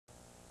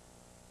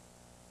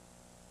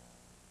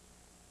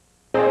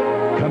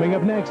Coming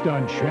up next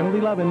on Channel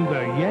 11, the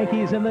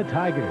Yankees and the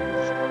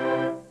Tigers.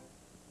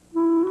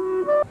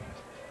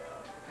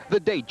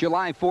 The date,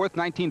 July 4th,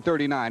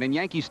 1939, and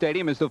Yankee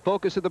Stadium is the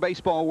focus of the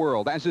baseball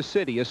world as a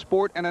city, a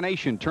sport, and a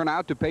nation turn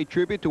out to pay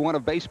tribute to one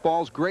of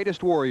baseball's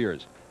greatest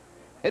warriors.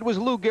 It was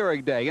Lou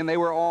Gehrig Day, and they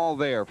were all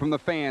there, from the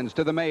fans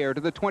to the mayor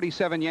to the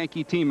 27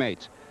 Yankee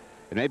teammates.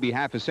 It may be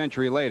half a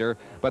century later,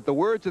 but the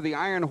words of the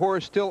Iron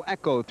Horse still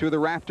echo through the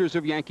rafters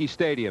of Yankee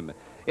Stadium.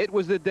 It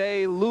was the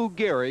day Lou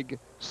Gehrig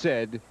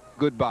said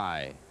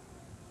goodbye.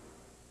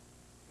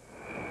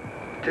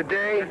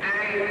 Today,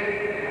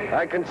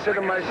 I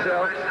consider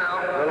myself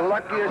the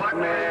luckiest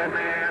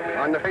man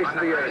on the face of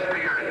the earth.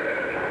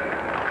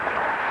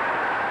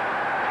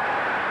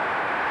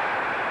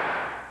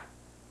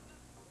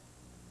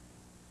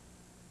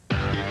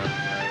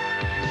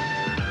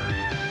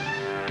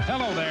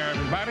 Hello there,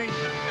 everybody.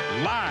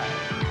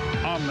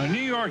 Live on the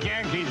New York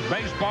Yankees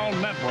Baseball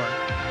Network,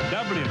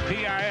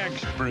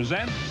 WPIX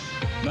presents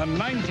the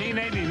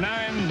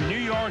 1989 New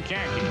York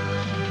Yankees.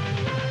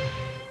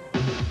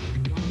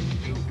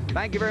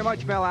 Thank you very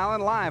much, Mel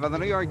Allen. Live on the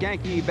New York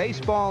Yankee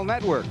Baseball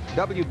Network,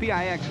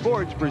 WPIX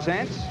Sports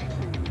presents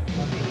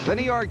the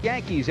New York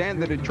Yankees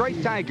and the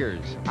Detroit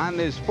Tigers on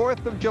this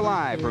 4th of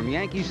July from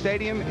Yankee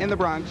Stadium in the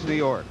Bronx, New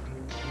York.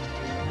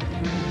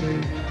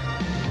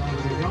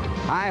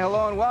 Hi,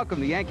 hello, and welcome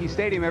to Yankee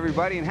Stadium,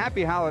 everybody, and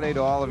happy holiday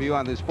to all of you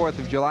on this 4th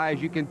of July.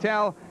 As you can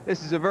tell,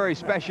 this is a very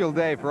special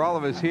day for all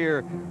of us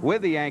here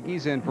with the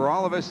Yankees and for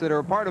all of us that are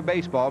a part of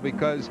baseball,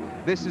 because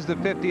this is the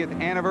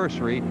 50th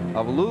anniversary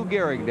of Lou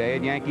Gehrig Day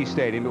at Yankee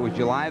Stadium. It was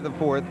July the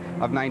 4th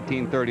of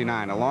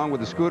 1939. Along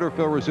with the Scooter,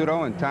 Phil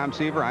Rizzuto, and Tom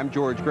Seaver, I'm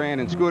George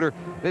Grande. And Scooter,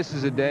 this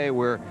is a day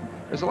where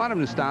there's a lot of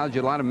nostalgia,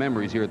 a lot of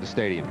memories here at the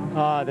stadium.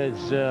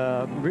 There's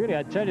really,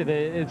 I tell you,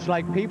 it's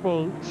like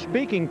people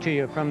speaking to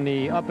you from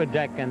the upper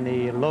deck and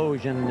the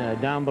loge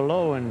and down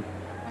below, and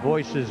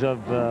voices of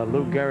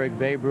Lou Gehrig,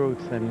 Babe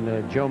Ruth,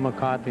 and Joe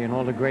McCarthy, and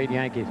all the great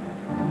Yankees.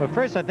 But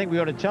first, I think we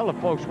ought to tell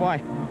the folks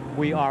why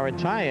we are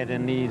attired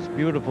in these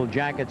beautiful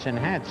jackets and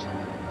hats.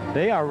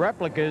 They are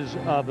replicas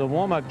of the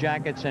warm-up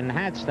jackets and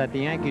hats that the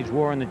Yankees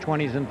wore in the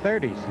 20s and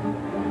 30s.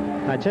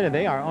 I tell you,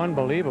 they are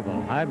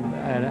unbelievable.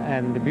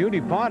 And the beauty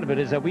part of it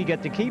is that we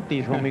get to keep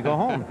these when we go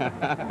home.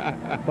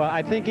 But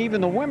I think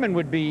even the women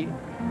would be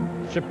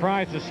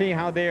surprised to see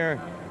how they are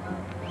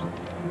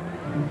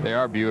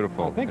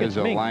beautiful. There's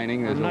a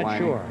lining. There's I'm a not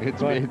lining.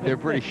 Sure. They're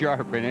pretty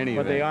sharp in any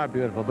But they are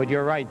beautiful. But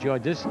you're right,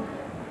 George.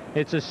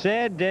 It's a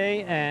sad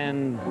day,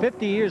 and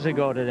 50 years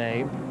ago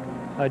today,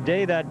 a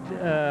day that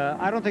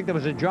I don't think there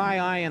was a dry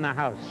eye in the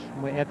house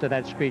after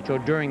that speech or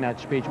during that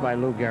speech by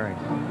Lou Gehrig.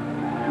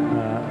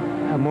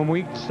 And when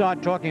we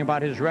start talking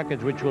about his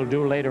records, which we'll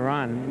do later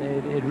on,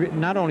 it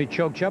not only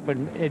chokes you up, but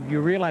you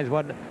realize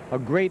what a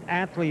great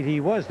athlete he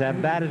was,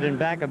 that batted in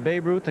back of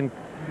Babe Ruth and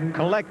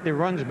collect the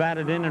runs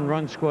batted in and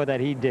runs score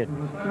that he did.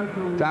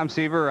 Tom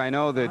Seaver, I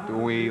know that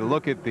we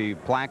look at the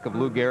plaque of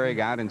Lou Gehrig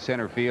out in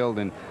center field,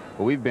 and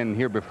we've been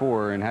here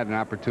before and had an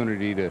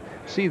opportunity to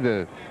see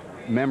the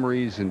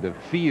memories and to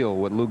feel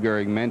what Lou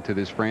Gehrig meant to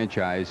this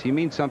franchise. He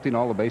means something to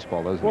all of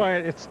baseball, doesn't he?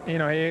 Well, it's, you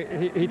know,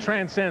 he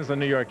transcends the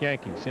New York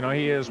Yankees. You know,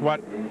 he is what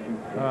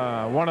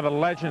one of the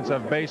legends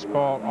of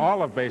baseball,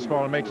 all of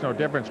baseball. It makes no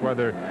difference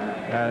whether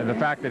the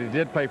fact that he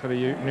did play for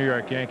the New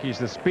York Yankees,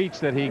 the speech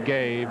that he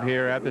gave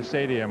here at the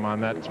stadium on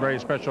that very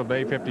special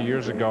day 50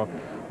 years ago,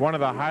 one of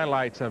the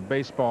highlights of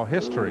baseball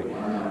history.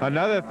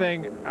 Another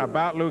thing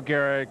about Lou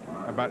Gehrig,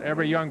 about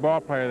every young ball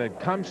player that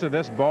comes to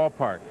this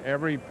ballpark,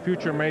 every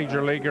future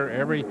major leaguer,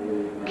 every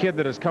kid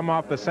that has come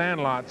off the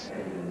sandlots,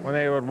 when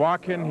they would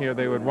walk in here,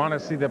 they would want to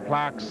see the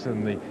plaques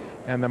and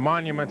the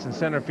monuments in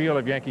center field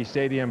of Yankee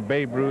Stadium,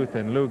 Babe Ruth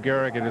and Lou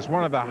Gehrig. It is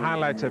one of the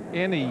highlights of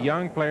any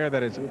young player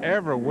that has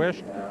ever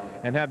wished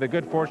and had the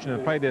good fortune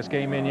to play this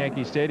game in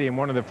Yankee Stadium.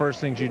 One of the first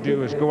things you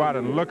do is go out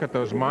and look at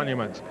those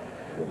monuments.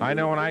 I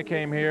know when I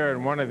came here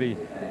in one of the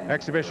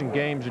exhibition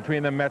games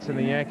between the Mets and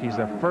the Yankees,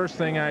 the first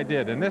thing I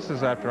did, and this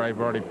is after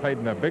I've already played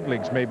in the big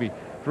leagues maybe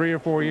 3 or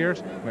 4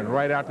 years, went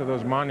right out to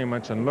those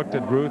monuments and looked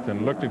at Ruth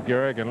and looked at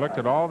Gehrig and looked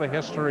at all the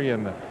history,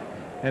 and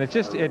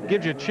it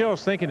gives you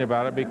chills thinking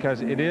about it,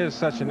 because it is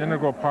such an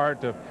integral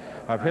part of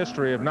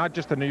history of not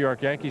just the New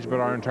York Yankees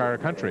but our entire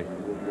country.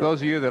 Those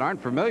of you that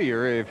aren't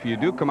familiar, if you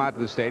do come out to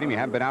the stadium, you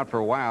haven't been out for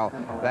a while,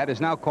 that is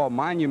now called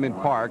Monument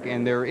Park,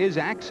 and there is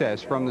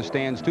access from the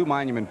stands to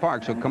Monument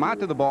Park. So come out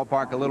to the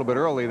ballpark a little bit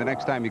early the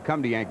next time you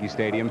come to Yankee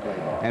Stadium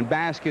and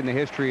bask in the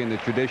history and the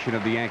tradition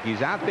of the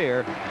Yankees. Out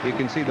there, you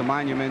can see the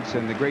monuments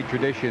and the great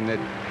tradition that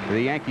the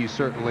Yankees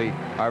certainly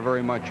are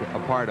very much a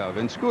part of.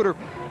 And Scooter,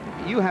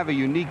 you have a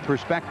unique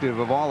perspective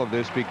of all of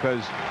this,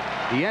 because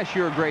yes,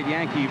 you're a great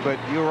Yankee, but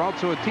you're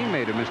also a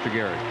teammate of Mr.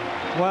 Gehrig.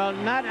 Well,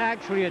 not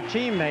actually a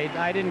teammate.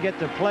 I didn't get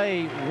to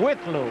play with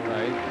Lou.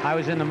 Right. I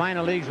was in the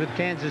minor leagues with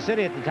Kansas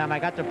City at the time. I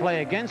got to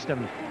play against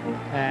him.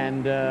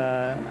 And,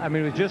 I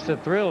mean, it was just a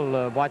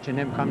thrill watching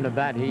him come to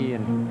bat. He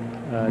and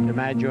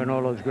DiMaggio and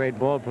all those great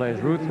ball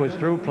players. Ruth was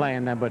through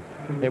playing them, but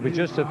it was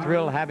just a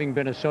thrill having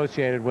been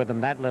associated with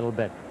him that little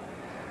bit.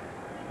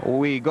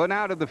 We go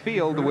now to the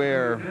field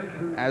where,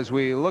 as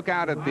we look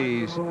out at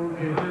the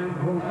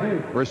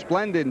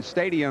resplendent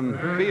stadium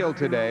field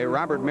today,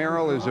 Robert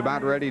Merrill is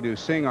about ready to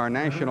sing our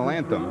national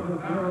anthem.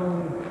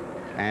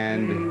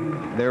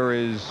 And there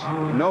is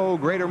no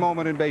greater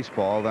moment in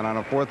baseball than on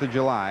a 4th of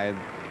July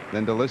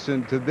than to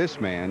listen to this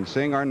man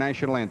sing our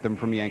national anthem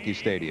from Yankee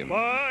Stadium.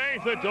 By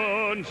the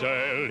dawn's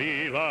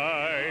early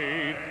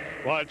light,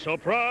 what so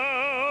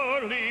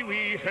proudly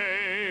we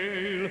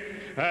hail,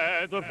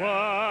 at the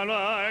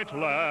twilight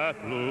laugh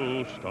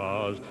blue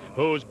stars,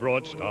 whose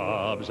broad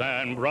stars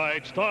and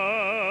bright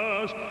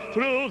stars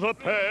through the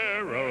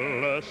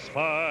perilous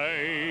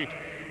fight,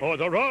 o'er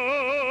the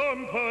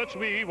ramparts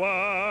we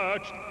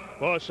watched,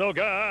 was so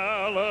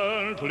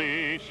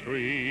gallantly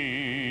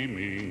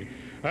streaming,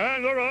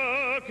 and the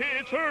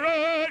rockets'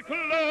 red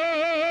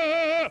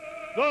glare,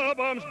 the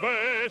bombs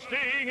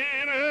bursting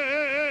in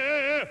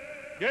air,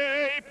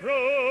 gave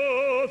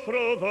proof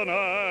through the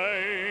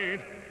night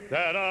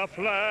that our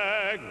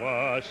flag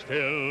was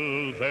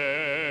still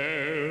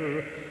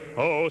there.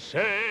 Oh,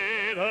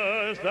 say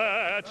does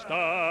that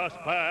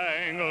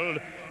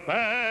star-spangled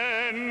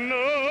banner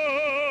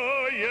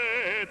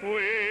yet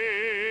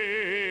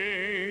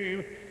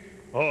wave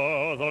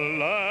o'er the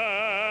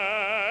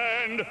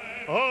land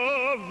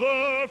of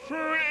the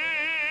free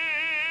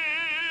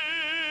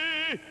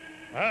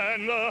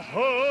and the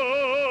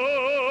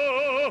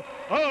hope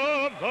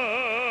of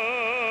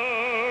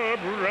the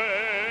brave.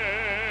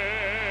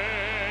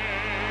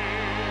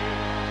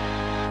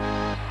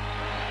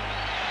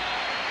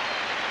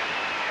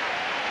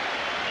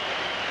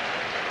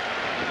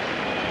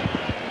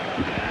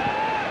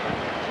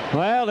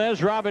 Well,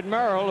 there's Robert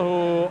Merrill,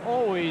 who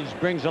always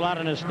brings a lot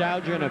of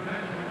nostalgia and a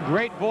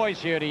great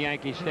voice here to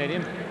Yankee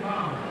Stadium,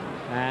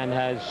 and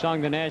has sung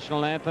the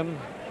national anthem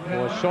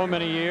for so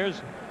many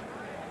years.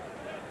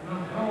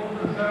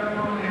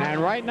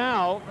 And right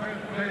now,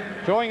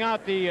 throwing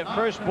out the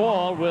first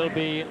ball will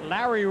be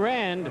Larry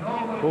Rand,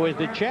 who is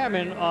the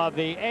chairman of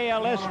the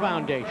ALS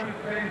Foundation.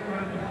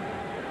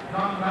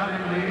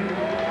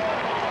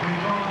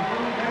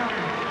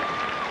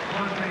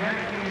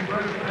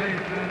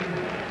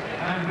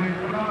 And we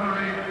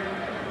commemorate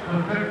the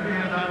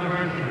 50th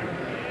anniversary.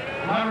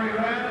 Larry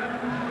Rand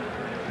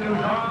to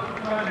Don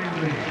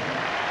Mattingly.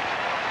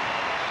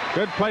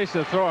 Good place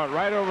to throw it,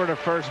 right over to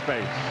first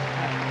base.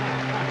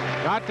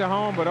 Not to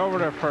home, but over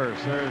to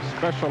first. There's a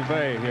special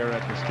day here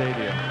at the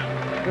stadium.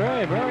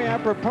 Very, very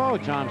apropos,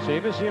 Tom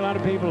Seaver. See, a lot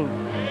of people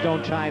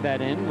don't tie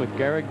that in with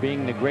Gehrig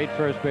being the great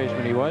first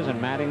baseman he was, and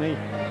Mattingly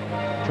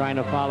trying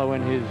to follow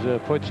in his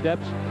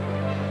footsteps.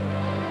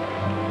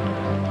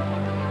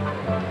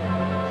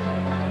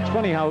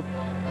 Funny how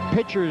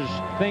pitchers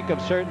think of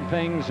certain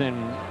things and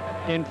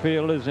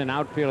infielders and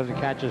outfielders and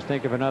catchers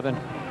think of another.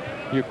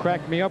 You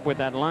cracked me up with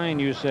that line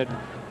you said,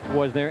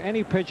 was there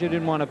any pitcher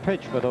didn't want to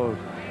pitch for those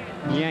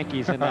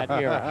Yankees in that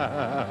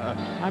era?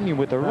 I mean,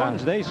 with the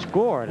runs they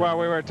scored. Well,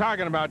 we were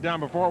talking about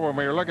down before when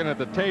we were looking at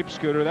the tape,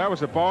 Scooter. That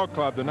was a ball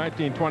club, the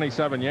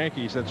 1927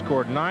 Yankees, that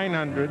scored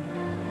 900.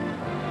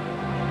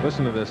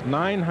 Listen to this,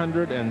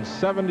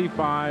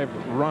 975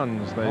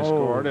 runs they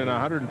scored in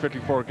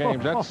 154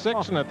 games. That's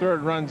 6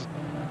 1/3 runs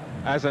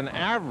as an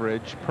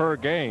average per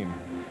game.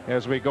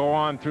 As we go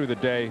on through the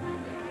day,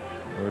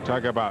 we'll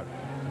talk about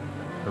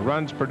the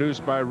runs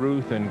produced by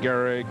Ruth and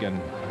Gehrig, and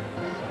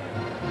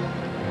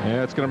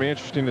yeah, it's going to be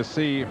interesting to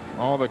see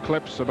all the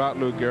clips about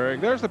Lou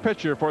Gehrig. There's the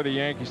pitcher for the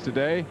Yankees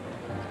today,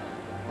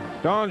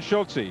 Don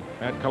Schultze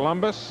at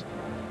Columbus,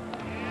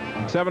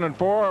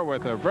 7-4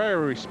 with a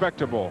very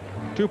respectable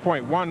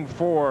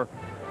 2.14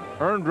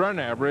 earned run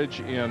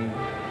average in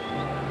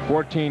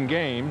 14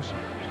 games.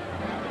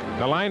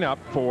 The lineup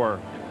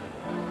for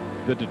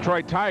the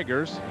Detroit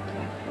Tigers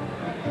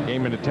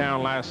came into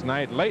town last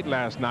night, late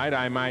last night,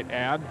 I might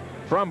add,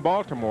 from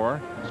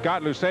Baltimore.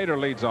 Scott Luseder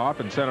leads off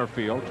in center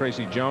field.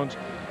 Tracy Jones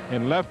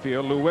in left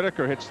field. Lou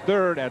Whitaker hits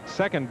third at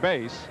second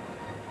base.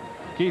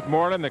 Keith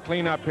Moreland, the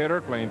cleanup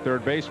hitter, playing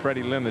third base.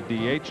 Freddie Lynn, the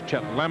DH.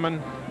 Chet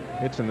Lemon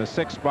hits in the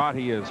 6th spot.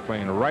 He is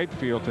playing right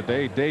field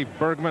today. Dave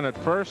Bergman at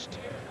first.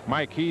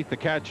 Mike Heath, the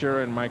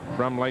catcher, and Mike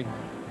Brumley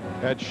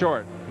at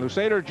short.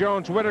 Luseder,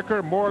 Jones,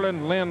 Whitaker,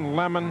 Moreland, Lynn,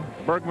 Lemon,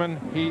 Bergman,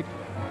 Heath,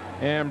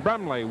 and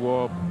Brumley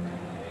will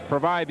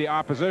provide the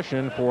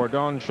opposition for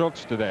Don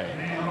Schultz today.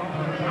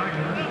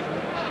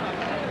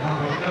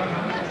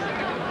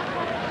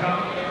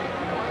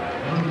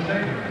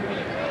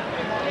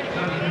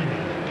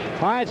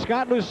 All right,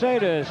 Scott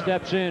Luseder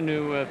steps in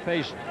to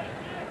face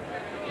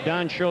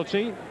Don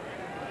Schultze.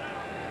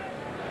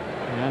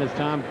 And as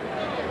Tom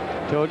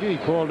told you, he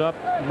called up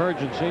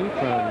emergency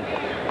from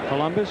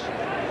Columbus.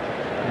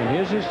 And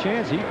here's his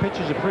chance. He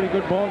pitches a pretty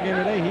good ball game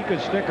today. He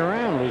could stick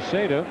around.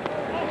 Luseder,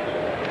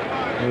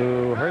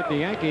 who hurt the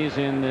Yankees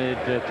in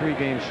the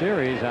 3-game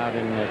series out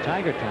in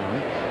Tiger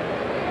Town.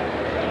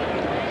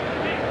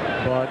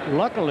 But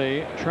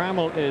luckily,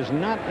 Trammell is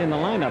not in the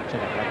lineup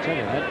today. I'll tell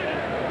you that.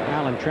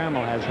 Alan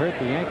Trammell has hurt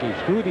the Yankees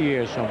through the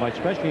years so much,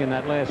 especially in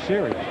that last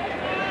series.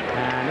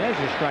 And there's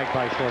a strike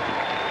by Schultze.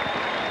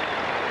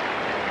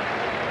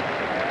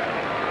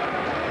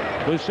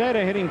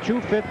 Rizzuto hitting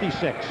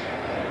 .256.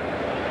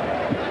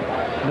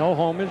 No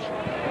homers.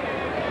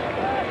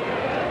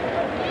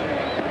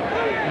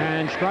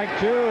 And strike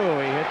 2. He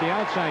hit the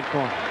outside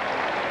corner.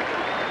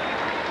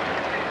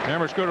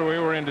 Remember, Scooter, we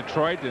were in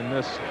Detroit, and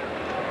this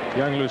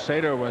young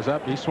Rizzuto was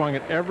up. He swung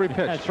at every pitch.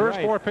 That's First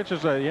right. 4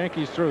 pitches the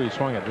Yankees threw, he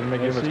swung it. Didn't they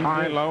give Yes, us he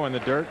high, did. low, in the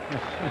dirt?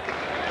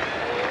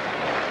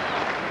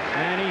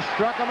 And he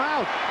struck him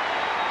out.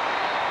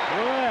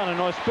 Well, an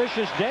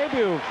auspicious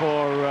debut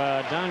for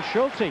Don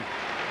Schulte.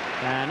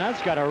 And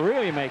that's got to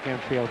really make him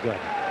feel good.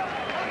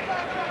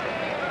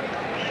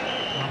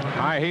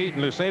 High heat,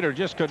 and Rizzuto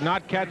just could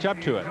not catch up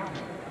to it.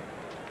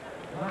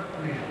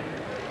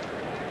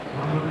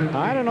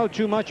 I don't know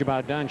too much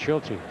about Don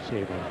Schulte,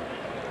 Seaver.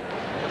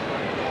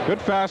 Good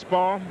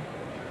fastball.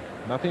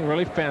 Nothing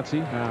really fancy.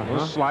 A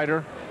little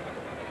slider.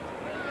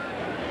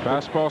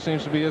 Fastball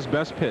seems to be his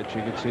best pitch.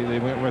 You can see they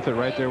went with it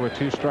right there with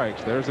 2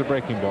 strikes. There's the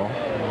breaking ball.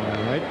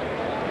 All right.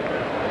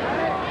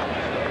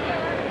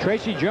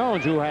 Tracy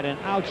Jones, who had an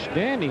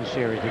outstanding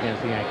series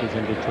against the Yankees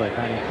in Detroit,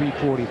 batting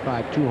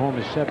 .345, 2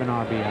 homers, 7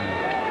 RBI.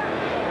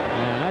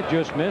 And that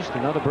just missed.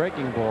 Another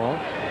breaking ball.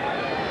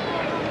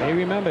 They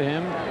remember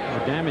him,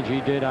 the damage he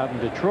did out in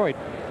Detroit.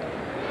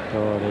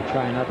 So they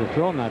try not to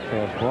throw him that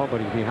fastball, but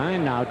he's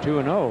behind now,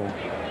 2-0.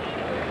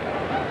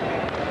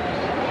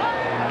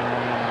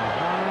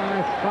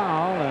 High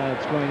foul.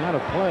 It's going out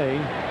of play.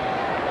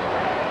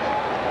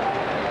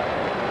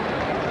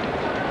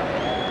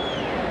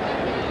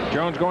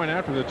 Jones going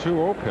after the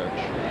 2-0 pitch.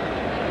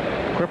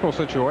 Cripple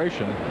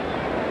situation.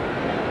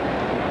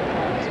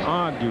 It's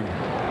odd to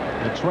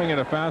swing at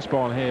a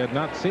fastball, and he had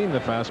not seen the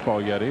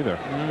fastball yet either.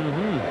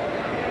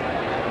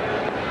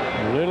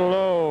 A little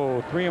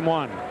low,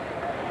 3-1.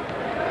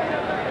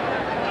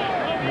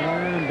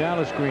 And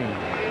Dallas Green.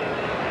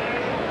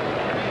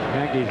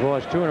 Yankees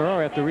lost 2 in a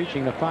row after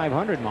reaching the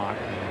 500 mark.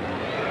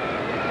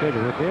 With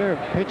their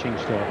pitching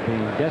staff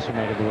being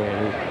decimated the way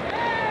it is.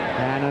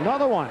 And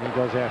another one. He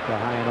goes after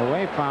high and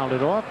away, fouled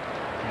it off.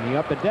 And the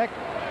upper deck,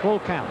 full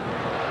count.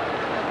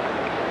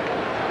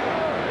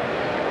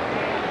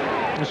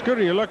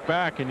 Scooter, you look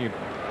back and you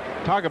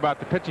talk about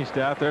the pitching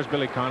staff. There's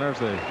Billy Connors,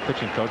 the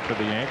pitching coach for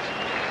the Yanks.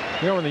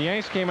 You know, when the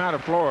Yanks came out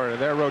of Florida,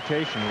 their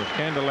rotation was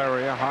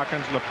Candelaria,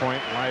 Hawkins,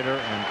 LaPointe, Leiter,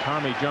 and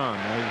Tommy John.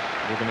 Those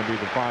were going to be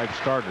the 5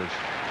 starters.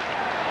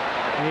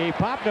 He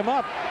popped him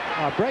up.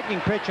 A breaking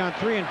pitch on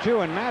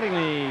 3-2, and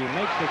Mattingly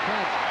makes the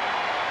catch.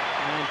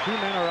 And 2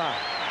 men are out.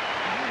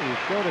 You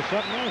showed us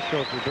something else,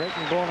 Coach.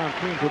 Breaking ball on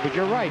 3-2. But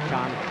you're right,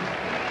 Tom.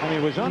 I mean,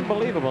 it was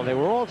unbelievable. They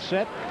were all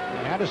set.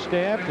 They had a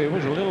staff. It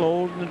was a little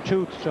old in the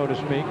tooth, so to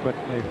speak, but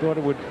they thought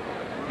it would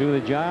do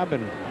the job.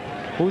 And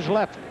who's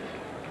left?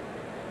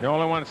 The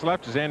only one that's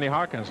left is Andy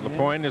Hawkins.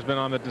 LaPointe has been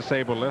on the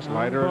disabled list.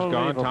 Leiter is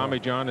gone. Tommy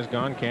John is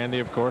gone. Candy,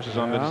 of course, is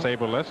on the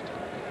disabled list.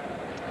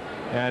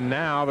 And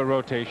now the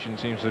rotation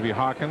seems to be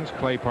Hawkins,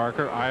 Clay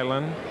Parker,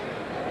 Island,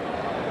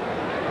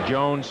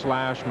 Jones /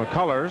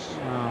 McCullers,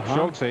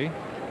 Schulte.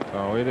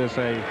 So it is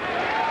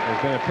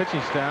there's been a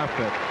pitching staff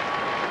that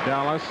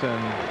Dallas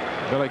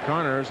and Billy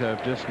Connors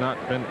have just not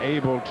been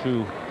able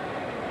to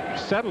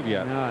settle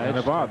yet. And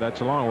that's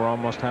long. We're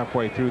almost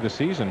halfway through the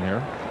season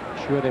here.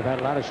 Sure, they've had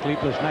a lot of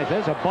sleepless nights.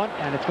 There's a bunt,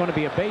 and it's going to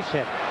be a base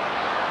hit.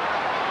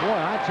 Boy,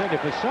 I tell you,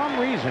 for some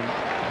reason,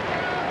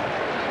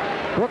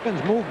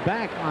 Brookins moved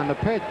back on the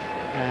pitch,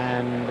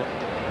 and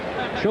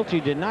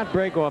Schulte did not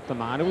break off the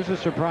mound. It was a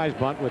surprise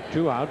bunt with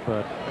 2 out,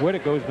 but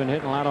Whitaker's been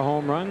hitting a lot of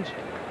home runs.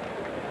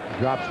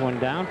 Drops one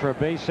down for a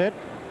base hit.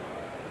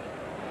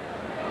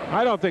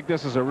 I don't think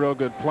this is a real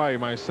good play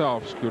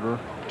myself, Scooter.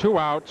 2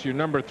 outs, your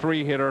number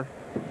 3 hitter.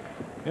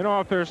 You know,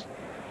 if there's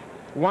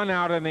 1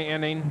 out in the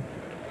inning,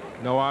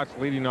 no outs,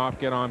 leading off,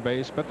 get on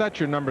base, but that's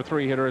your number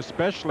 3 hitter,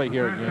 especially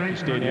here at Yankee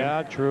Stadium.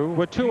 Yeah, true.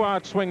 With 2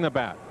 outs, swing the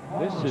bat.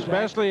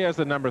 Especially as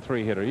the number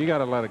 3 hitter. You got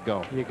to let it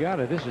go. You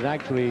got it. This is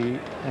actually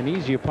an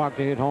easier park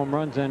to hit home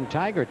runs than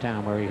Tiger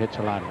Town, where he hits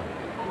a lot of them.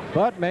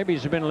 But maybe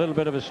there's been a little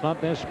bit of a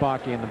slump there.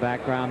 Sparky in the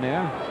background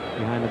there,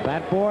 behind the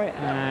bat boy,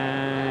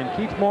 and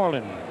Keith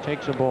Moreland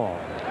takes a ball.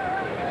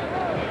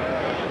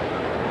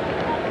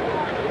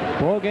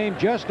 Ball game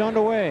just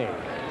underway.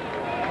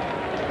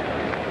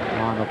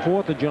 On the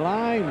 4th of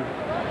July,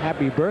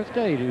 happy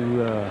birthday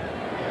to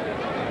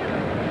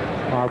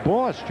our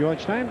boss,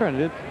 George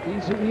Steinbrenner.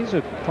 He's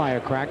a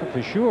firecracker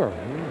for sure.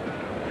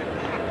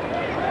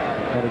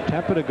 Got a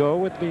temper to go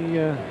with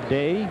the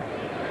day.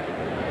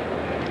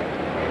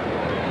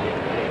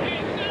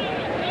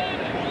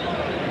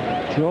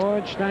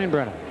 George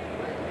Steinbrenner.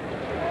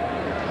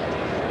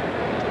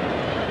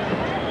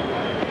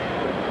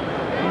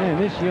 And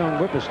this young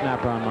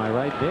whippersnapper on my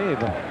right,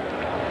 Dave,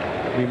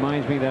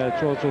 reminds me that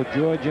it's also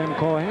George M.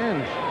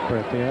 Cohan's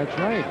birthday. That's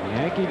right,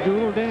 Yankee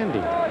Doodle Dandy,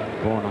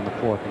 born on the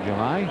 4th of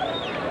July.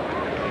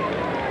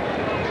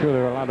 I'm sure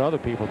there are a lot of other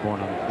people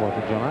born on the 4th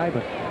of July,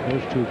 but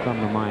those 2 come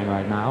to mind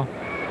right now.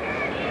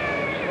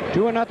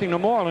 2-0 to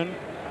Moreland.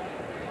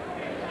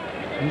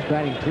 He's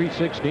batting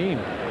 .316.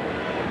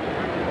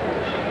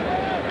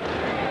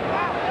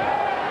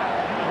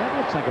 That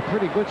looks like a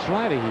pretty good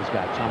slider he's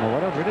got, Tom, or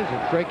whatever it is.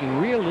 It's breaking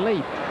real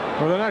late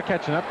Well, they're not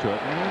catching up to it.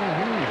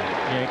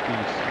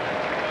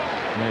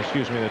 Yankees,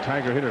 excuse me, the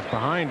Tiger hitters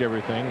behind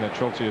everything that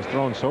Schulte has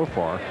thrown so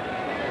far.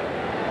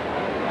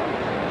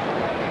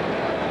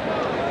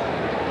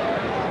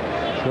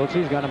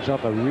 Schulte's got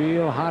himself a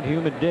real hot,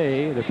 humid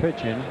day. The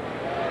pitching.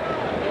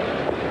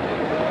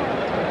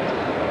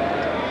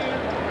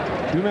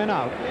 2 men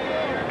out.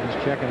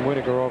 He's checking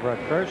Whitaker over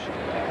at first.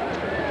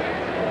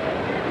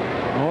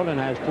 Moreland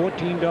has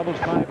 14 doubles,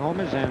 5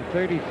 homers, and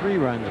 33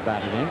 runs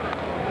batted in.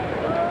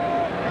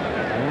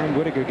 And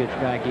Whitaker gets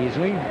back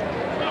easily.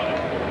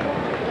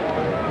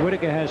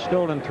 Whitaker has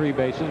stolen 3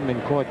 bases and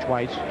been caught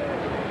twice.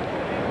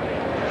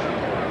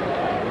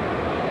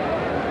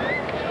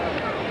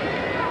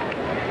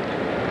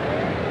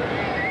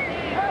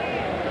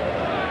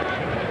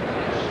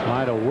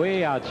 Slider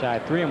way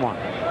outside, 3-1.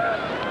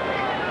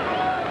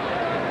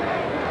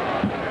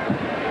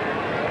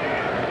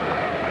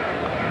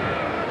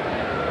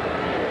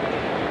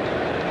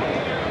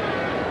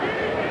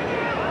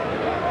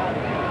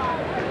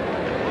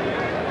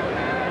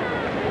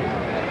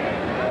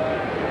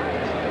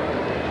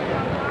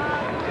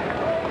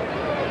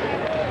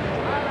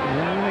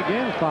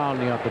 Foul on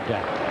the upper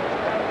deck.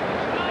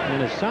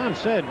 And as Sam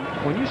said,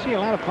 when you see a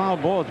lot of foul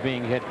balls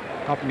being hit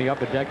up in the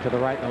upper deck to the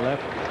right and the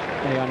left,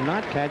 they are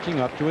not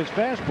catching up to his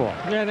fastball.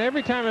 Yeah, and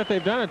every time that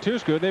they've done it too,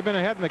 Scoot, they've been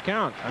ahead in the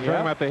count. I'm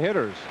talking about the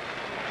hitters.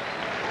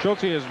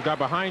 Schulte has got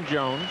behind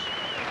Jones.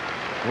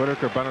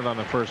 Whitaker bunted on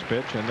the first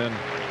pitch and then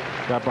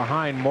got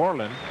behind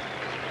Moreland.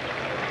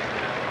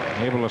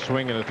 Able to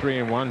swing at a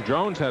 3-1.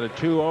 Jones had a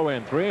 2-0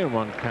 and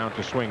 3-1 count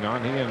to swing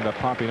on. He ended up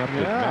popping up to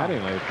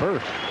Mattingly at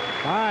first.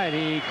 All right,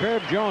 he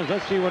curved Jones.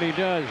 Let's see what he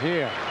does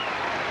here.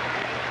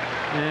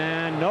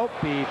 And nope,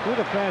 he threw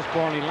the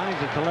fastball and he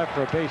lines it to left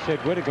for a base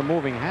hit. Whitaker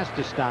moving, has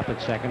to stop at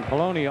second.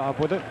 Polonia up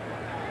with it.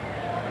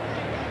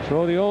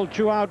 So the old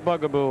 2-out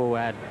bugaboo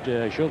at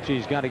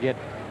Schulte's got to get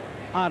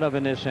out of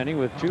in this inning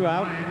with 2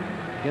 out.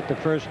 Get the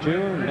first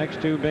 2,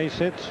 next 2 base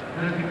hits.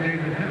 Designated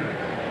hitter,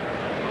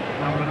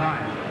 number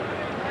 9.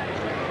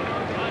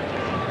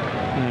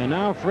 And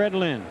now Fred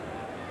Lynn.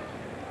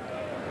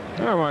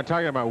 Oh, we're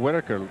talking about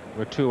Whitaker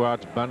with 2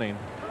 outs bunting.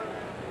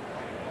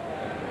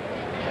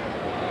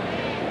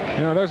 You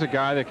know, there's a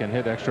guy that can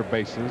hit extra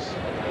bases,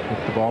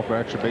 hit the ball for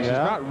extra bases.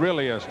 Yeah. Not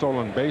really a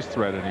stolen base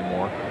threat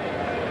anymore.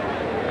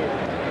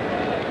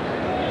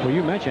 Well,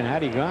 you mentioned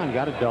had he gone,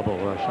 got a double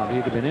or something.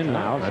 He'd have been in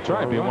now. That's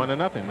right. Be 1-0.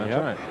 That's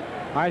right.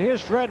 All right,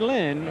 here's Fred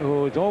Lynn,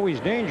 who is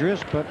always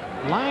dangerous, but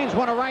lines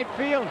one to right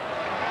field.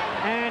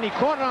 And he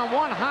caught it on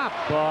 1 hop.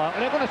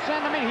 They're going to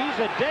send him in. He's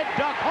a dead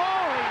duck.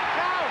 Holy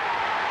cow!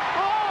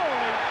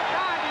 Holy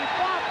God! He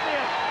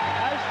Barfield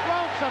has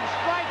thrown some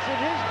strikes in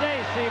his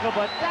day, Seaver,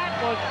 but that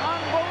was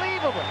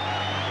unbelievable.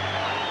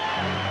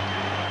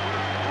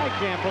 I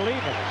can't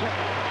believe it.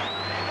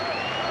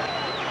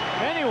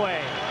 Anyway,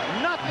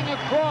 nothing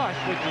across,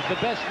 which is the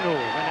best news.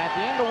 And at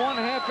the end of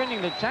 1/2 inning,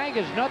 the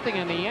Tigers nothing,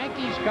 and the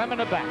Yankees coming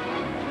back.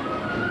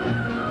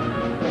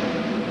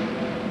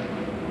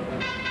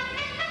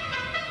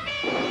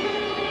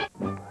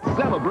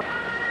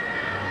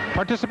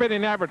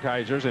 Participating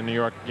advertisers in New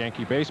York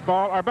Yankee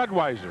baseball are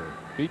Budweiser,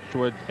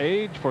 Beechwood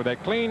Age for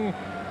that clean,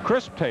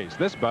 crisp taste.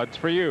 This Bud's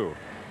for you.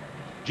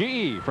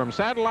 GE, from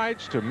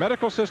satellites to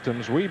medical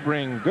systems, we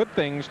bring good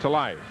things to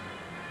life.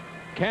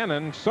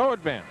 Canon, so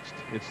advanced,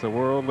 it's the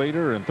world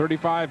leader in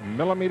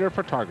 35mm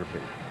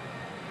photography.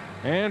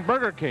 And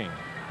Burger King,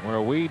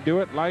 where we do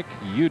it like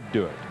you'd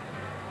do it.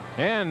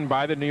 And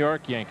by the New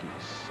York Yankees.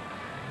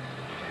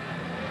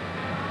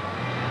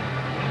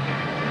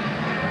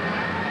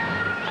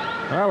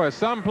 Well, with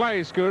some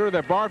play, Scooter,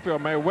 that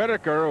Barfield made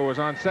Whitaker, who was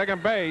on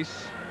second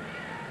base.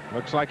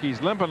 Looks like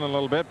he's limping a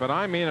little bit, but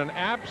I mean an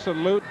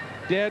absolute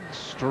dead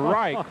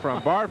strike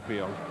from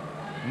Barfield.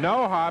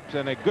 No hops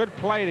and a good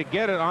play to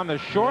get it on the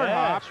short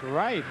hop. That's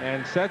right.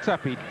 And sets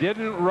up. He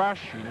didn't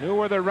rush. He knew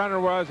where the runner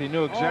was. He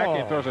knew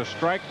exactly. Throws a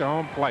strike to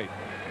home plate.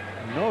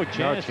 No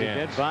chance to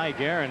get by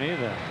Guerin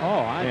either.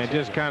 And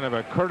just kind of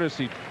a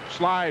courtesy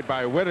slide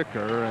by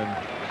Whitaker.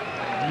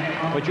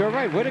 But you're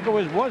right. Whitaker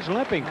was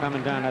limping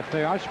coming down that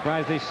third. I was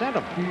surprised they sent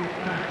him.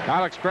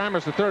 Alex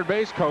Grammer's the third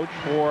base coach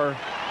for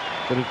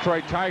the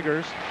Detroit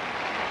Tigers,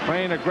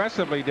 playing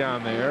aggressively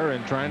down there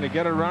and trying to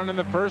get a run in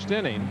the first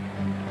inning.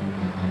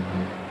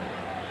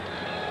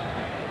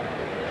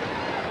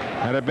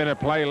 Had it been a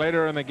play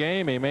later in the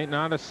game, he may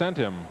not have sent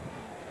him.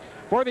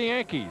 For the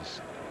Yankees,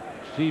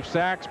 Steve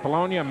Sachs,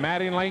 Polonia,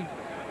 Mattingly,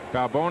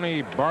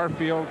 Balboni,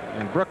 Barfield,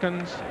 and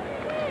Brookins.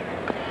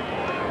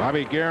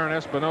 Bobby Guerin,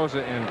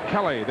 Espinosa, and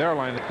Kelly, their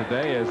lineup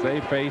today as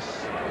they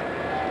face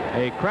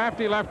a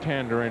crafty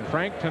left-hander in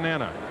Frank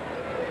Tanana.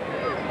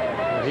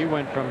 He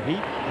went from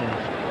heat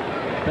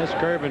and best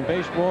curve in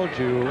baseball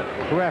to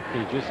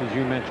crafty, just as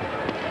you mentioned.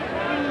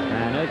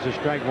 And that's a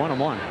strike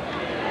 1-1.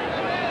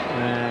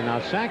 And now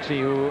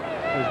Saxey, who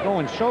is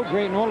going so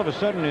great and all of a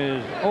sudden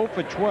is 0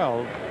 for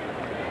 12.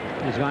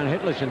 He's gone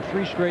hitless in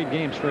 3 straight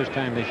games, first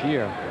time this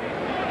year.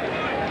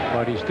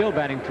 But he's still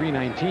batting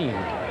 .319.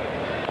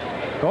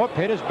 Thorpe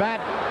hit his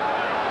bat.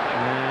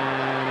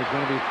 And he's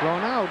going to be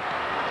thrown out.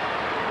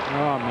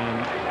 Oh,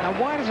 man.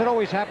 Now, why does it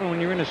always happen when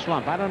you're in a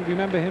slump? I don't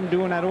remember him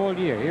doing that all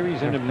year. Here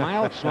he's in a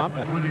mild slump.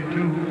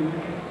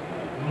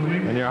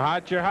 When you're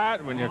hot, you're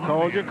hot. When you're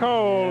cold, you're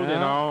cold. Yeah. You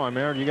know, I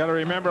mean, you got to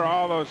remember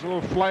all those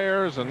little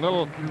flares and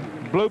little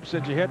bloops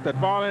that you hit that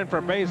fall in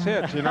for base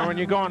hits. You know, when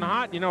you're going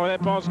hot, you know where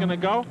that ball's going to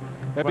go?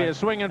 There'll be a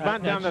swing and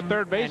bunt down the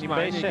third base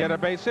line. You get a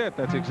base hit.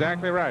 That's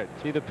exactly right.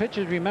 See, the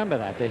pitchers remember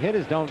that. The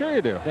hitters don't. Sure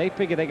you do. They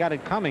figure they got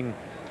it coming.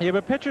 Yeah,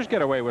 but pitchers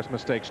get away with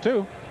mistakes,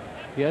 too.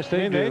 Yes,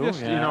 they do. They just,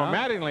 you know,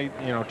 Mattingly,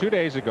 you know, 2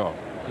 days ago.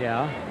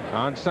 Yeah.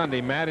 On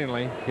Sunday,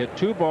 Mattingly hit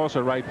 2 balls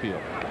to right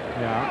field.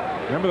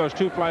 Yeah. Remember those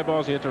 2 fly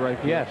balls he hit to right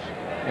field? Yes.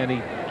 And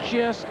he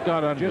just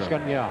got under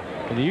them. Yeah.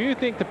 And you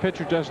think the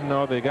pitcher doesn't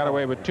know they got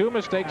away with 2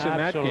 mistakes in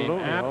that game?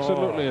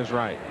 Absolutely is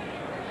right.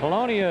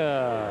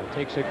 Polonia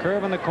takes a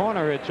curve in the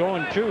corner. It's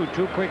 0-2,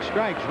 2 quick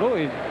strikes.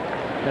 Louis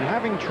been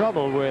having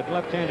trouble with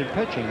left-handed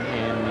pitching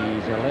in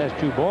these last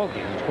 2 ball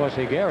games. Of course,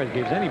 Gehrig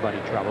gives anybody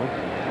trouble,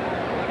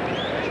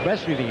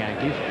 especially the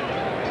Yankees.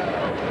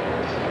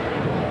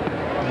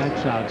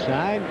 That's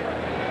outside.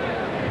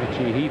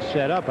 Richie Heath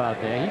set up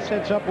out there. He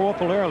sets up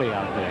awful early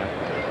out there.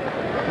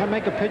 That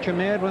make a pitcher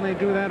mad when they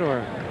do that,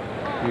 or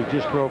you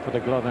just throw for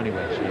the glove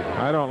anyway, Steve?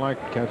 I don't like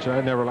catcher.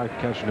 I never like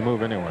catcher to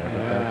move anyway.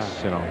 But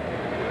that's, you know,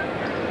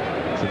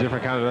 it's a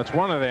different kind of. That's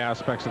one of the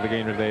aspects of the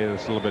game today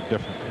that's a little bit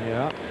different.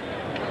 Yeah.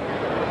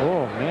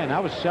 Oh man,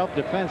 that was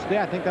self-defense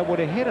there. I think that would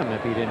have hit him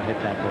if he didn't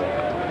hit that ball.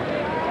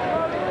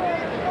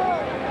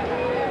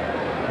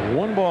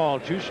 1 ball,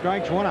 2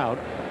 strikes, 1 out.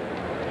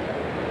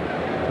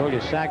 Told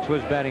you Sachs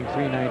was batting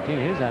 .319.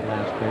 Here's that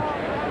last pitch.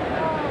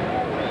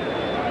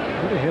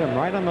 Could have hit him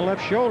right on the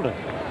left shoulder.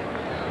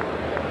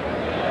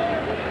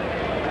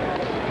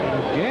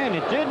 Again,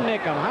 it did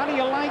nick him. How do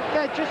you like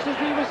that? Just as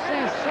we were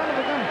saying, son of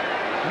a gun.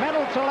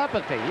 Mental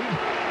telepathy.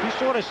 He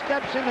sort of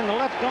steps in and the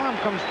left arm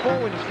comes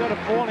forward instead of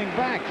falling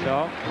back.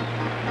 So,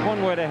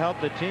 one way to help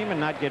the team and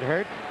not get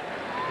hurt.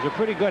 It's a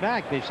pretty good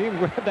act. They see him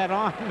grab that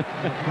arm.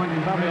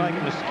 Probably like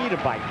a mosquito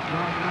bite.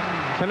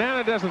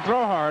 Tanana doesn't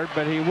throw hard,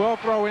 but he will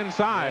throw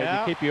inside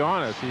to keep you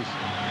honest. He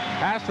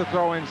has to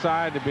throw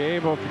inside to be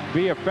able to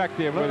be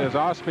effective with his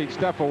off-speed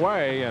step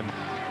away. And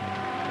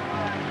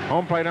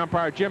home plate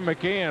umpire Jim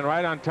McKeon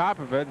right on top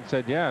of it and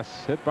said,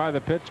 yes, hit by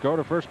the pitch, go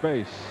to first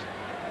base.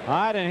 All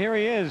right, and here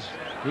he is.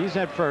 He's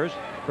at first.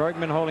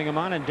 Bergman holding him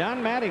on, and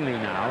Don Mattingly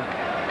now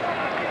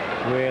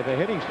with a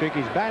hitting streak.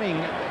 He's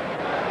batting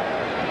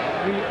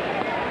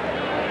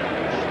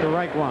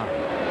strike 1.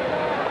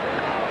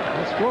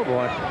 That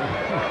scoreboard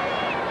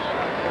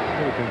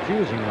pretty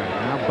confusing right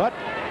now, but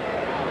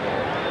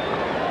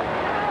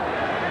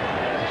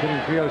he's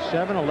hitting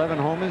 .307, 11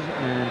 homers,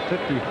 and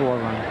 54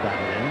 runs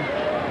batted in.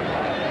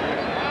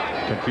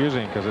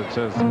 Confusing because it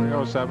says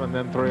 307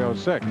 then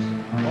 306.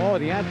 Oh,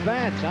 the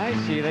at-bats. I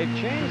see. They've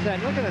changed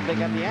that. Look at it. They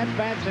got the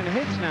at-bats and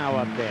hits now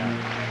up there.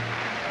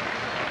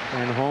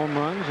 And home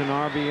runs and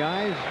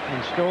RBIs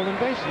and stolen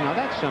bases. Now,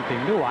 that's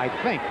something new, I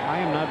think. I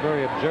am not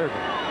very observant.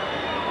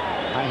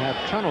 I have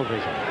tunnel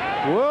vision.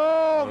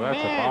 Whoa,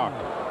 that's man. a balk.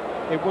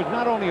 It was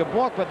not only a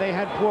balk, but they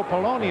had poor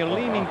Polonia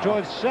leaning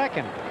towards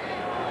second.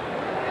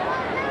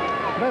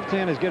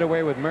 Left-handers get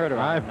away with murder.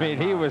 I mean,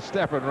 he was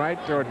stepping right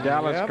toward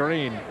Dallas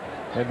Green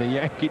in the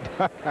Yankee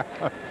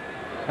dugout.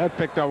 That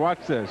picked up.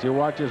 Watch this. You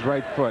watch his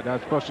right foot.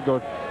 That's supposed to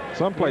go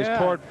someplace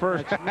toward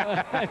first.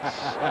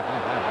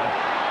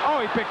 Oh,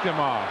 he picked him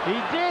off. He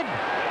did.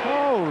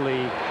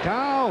 Holy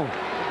cow.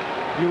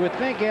 You would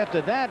think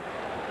after that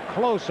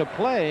close a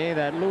play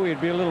that Louis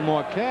would be a little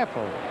more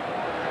careful.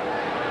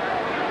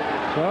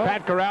 So,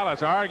 Pat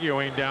Corrales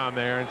arguing down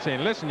there and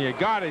saying, listen, he's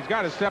got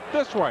to step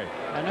this way.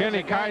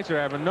 Kenny Kaiser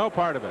having no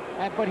part of it.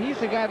 But he's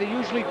the guy that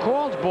usually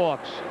calls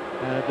balks.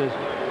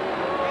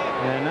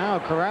 And now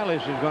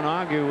Corrales is going to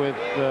argue with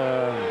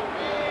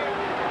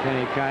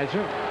Kenny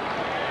Kaiser.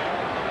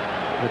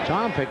 But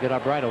Tom picked it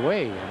up right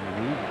away.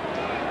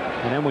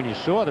 And then when you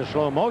saw the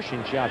slow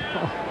motion shot,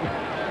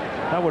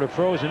 that would have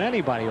frozen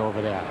anybody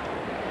over there.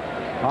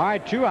 All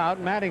right, 2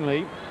 out,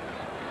 Mattingly.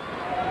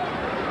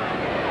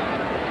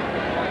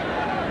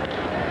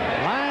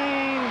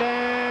 Lined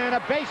and a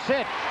base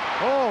hit.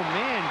 Oh,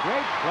 man,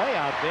 great play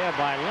out there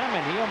by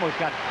Lemon. He almost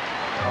got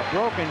a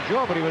broken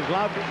jaw, but he was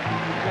allowed to, he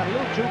got a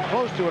little too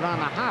close to it on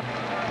the hop.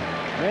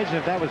 Imagine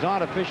if that was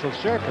artificial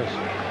surface.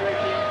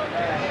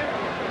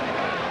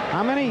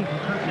 How many?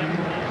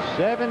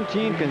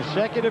 17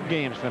 consecutive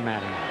games for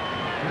Mattingly.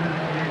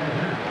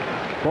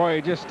 Boy,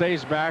 he just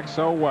stays back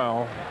so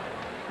well.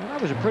 Well,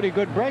 that was a pretty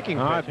good breaking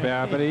pitch. Not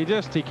bad, but he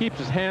keeps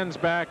his hands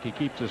back. He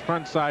keeps his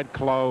front side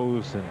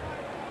closed, and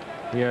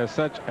he has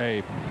such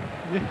a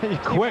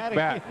quick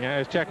bat. Yeah,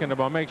 he's checking the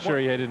ball. Make sure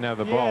he didn't have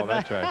the ball.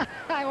 That's right.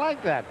 I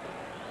like that.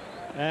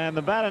 And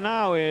the batter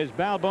now is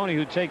Balboni,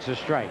 who takes a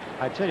strike.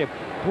 I tell you,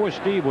 poor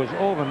Steve was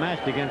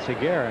overmatched against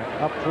Segura.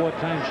 Up 4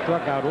 times,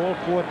 struck out all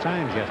 4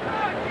 times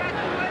yesterday.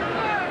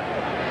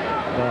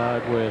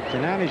 But with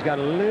Tanana, he's got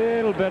a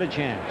little better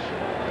chance.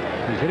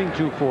 He's hitting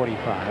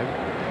 .245.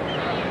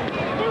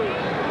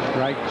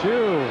 Strike 2.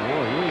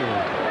 Oh, he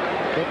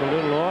took a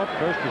little off.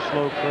 First a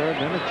slow curve,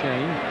 then a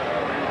change.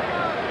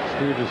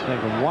 Scooter's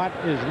thinking, what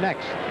is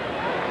next?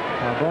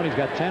 Boney's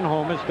got 10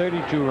 homers,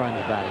 32 runs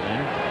batted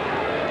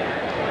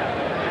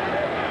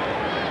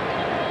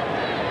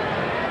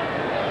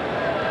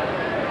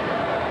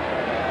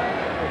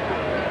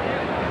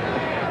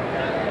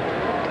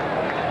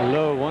in.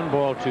 Low, 1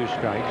 ball, 2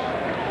 strikes.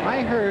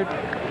 I heard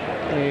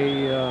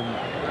a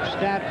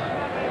stat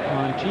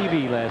on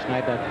TV last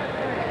night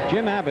that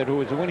Jim Abbott, who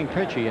was the winning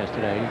pitcher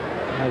yesterday,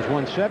 has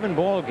won 7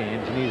 ball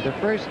games, and he's the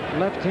first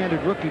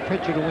left-handed rookie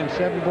pitcher to win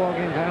 7 ball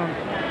games.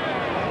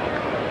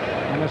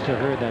 I must have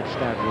heard that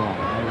stat wrong.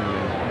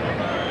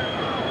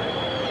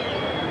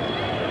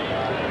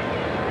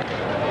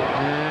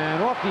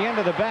 And off the end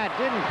of the bat,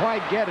 didn't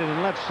quite get it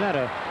in left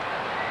center.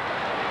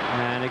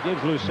 And it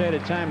gives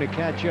Luceta time to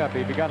catch up.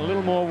 If he got a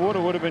little more wood,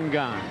 it would have been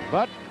gone.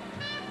 But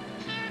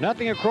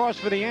nothing across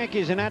for the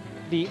Yankees, and at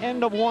the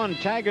end of 1,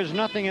 Tigers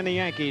nothing and the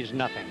Yankees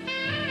nothing.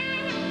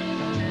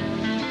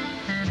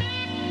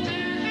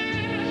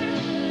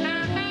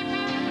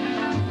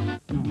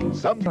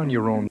 Something on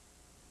your own.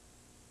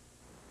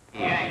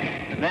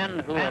 Men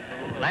who have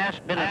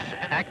last been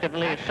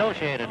actively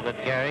associated with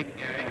Gehrig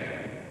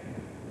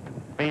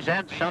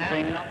present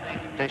something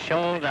to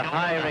show the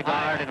high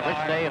regard in which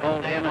they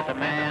hold him as a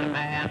man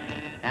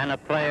and a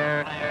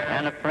player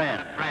and a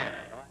friend.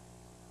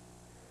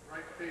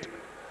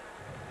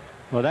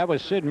 Well, that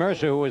was Sid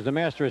Mercer, who was the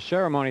master of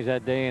ceremonies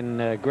that day,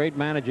 and great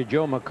manager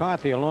Joe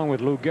McCarthy, along with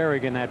Lou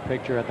Gehrig in that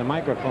picture at the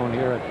microphone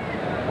here at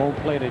home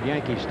plate at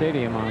Yankee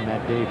Stadium on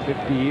that day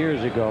 50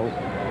 years ago.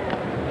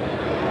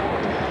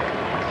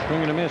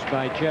 Swing and a miss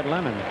by Chet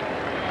Lemon.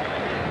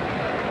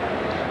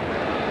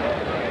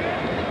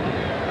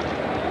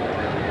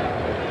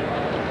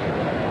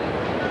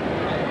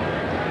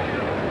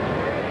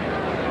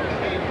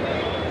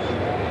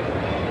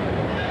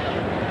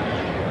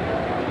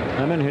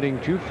 Lemon hitting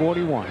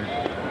 .241.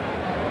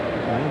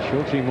 And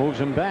Schultz moves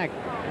him back.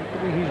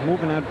 He's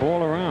moving that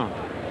ball around.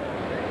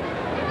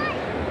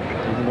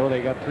 Even though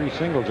they got 3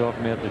 singles off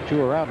him after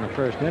 2 are out in the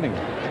first inning.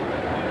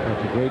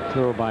 That's a great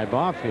throw by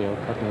Barfield,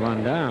 cut the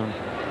run down.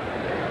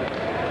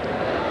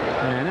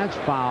 And that's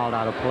fouled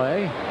out of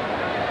play.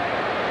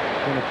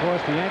 It's going to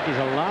cost the Yankees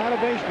a lot of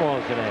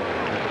baseballs today.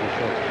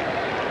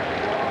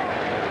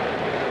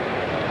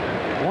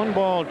 1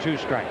 ball, 2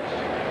 strikes.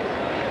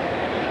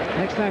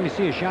 Next time you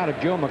see a shot of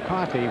Joe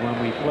McCarthy, when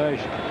we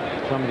flash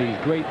some of these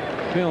great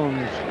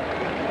films,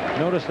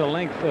 notice the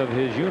length of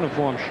his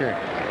uniform shirt.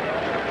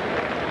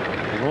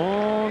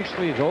 Long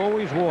sleeves,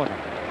 always water.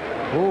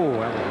 Oh,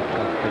 that was a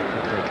tough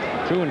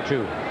pitch.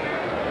 2-2.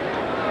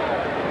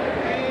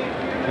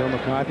 Joe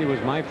McCarthy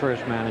was my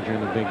first manager in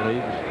the big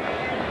leagues.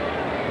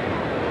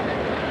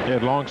 He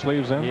had long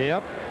sleeves then?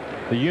 Yep.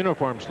 The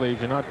uniform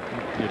sleeves, you're talking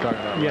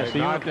about, yes, right?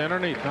 Not the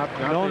underneath, not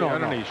the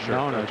underneath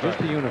shirt. No, just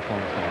the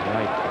uniform thing,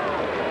 right.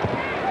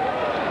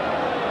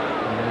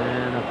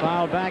 And a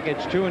foul back,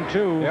 it's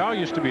 2-2. They all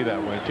used to be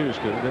that way too,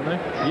 Scooter, didn't they?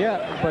 Yeah,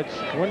 but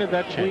when did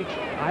that change?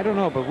 I don't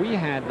know, but we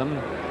had them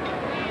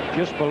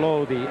just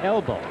below the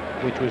elbow,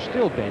 which was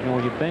still bent. You know,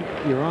 when you bent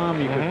your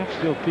arm, you could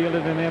still feel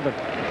it in there,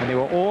 and they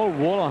were all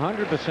wool,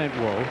 100%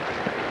 wool.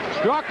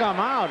 Struck him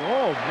out.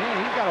 Oh, man,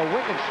 he's got a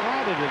wicked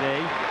slider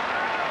today.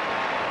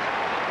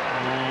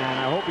 And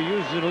I hope he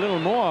uses it a little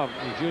more.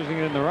 He's using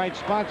it in the right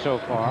spot so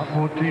far.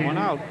 14. 1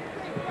 out.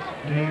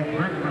 Dave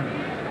Berkman,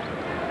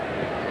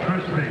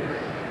 first base.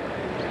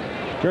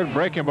 Good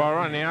breaking ball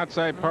on the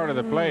outside part of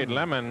the plate.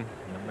 Lemon,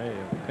 the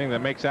thing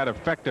that makes that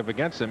effective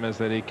against him is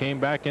that he came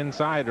back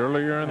inside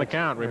earlier in the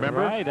count,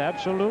 remember? Right,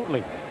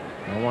 absolutely.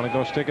 Don't want to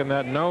go sticking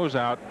that nose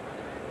out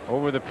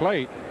over the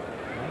plate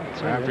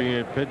after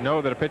you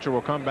know that a pitcher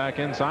will come back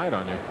inside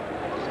on you.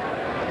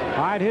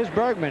 All right, here's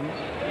Bergman.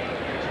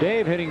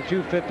 Dave hitting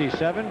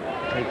 .257,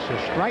 takes a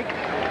strike.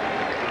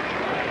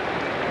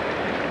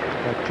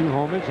 Got 2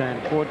 homers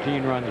and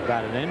 14 runs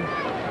batted in.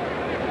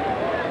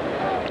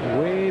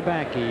 Way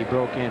back he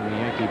broke in the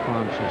Yankee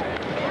farm system.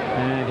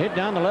 And hit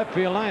down the left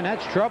field line.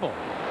 That's trouble.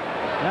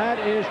 That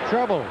is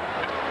trouble.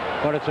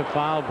 But it's a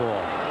foul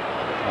ball.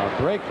 A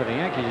break for the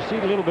Yankees. You see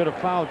a little bit of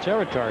foul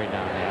territory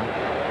down there.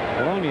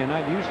 Bologna are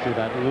not used to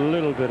that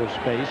little bit of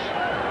space.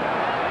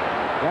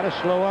 Got to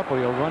slow up or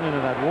you'll run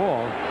into that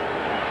wall.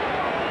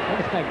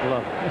 Look at that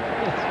glove.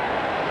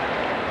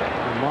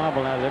 I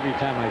marvel at it every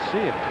time I see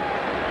it.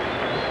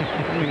 I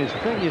mean, his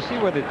thing, you see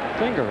where the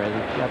finger is.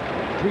 He's got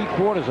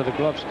 3/4 of the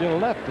glove still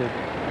left.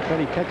 But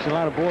he catches a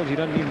lot of balls he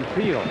doesn't even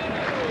feel.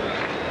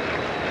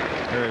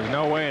 There is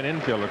no way an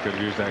infielder could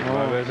use that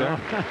glove, is there?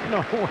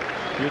 No.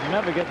 You'd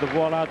never get the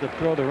ball out to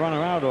throw the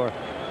runner out or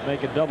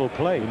make a double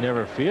play. You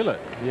never feel it.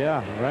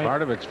 Yeah, right.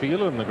 Part of it's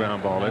feeling the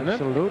ground ball, isn't it?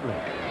 Absolutely.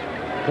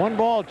 1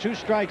 ball, 2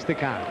 strikes to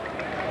count.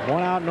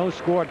 1 out, no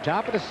score.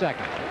 Top of the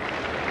second.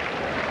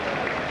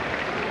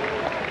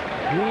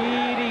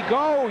 Did he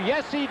go?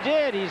 Yes, he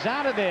did. He's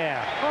out of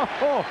there.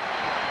 Oh.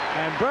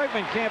 And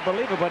Bergman can't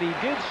believe it, but he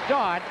did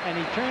start, and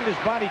he turned his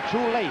body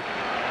too late.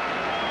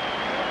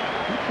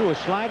 He threw a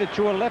slider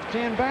to a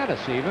left-hand batter,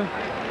 Seaver.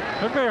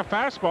 Looked like a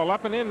fastball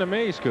up and in to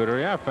me, Scooter.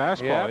 Yeah,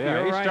 fastball.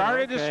 Yeah, he right.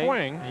 started to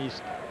swing.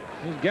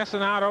 He's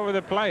guessing out over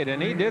the plate,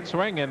 and he did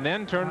swing and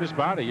then turned his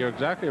body. You're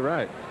exactly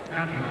right.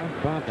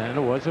 But then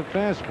it was a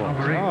fastball.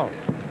 So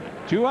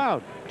 2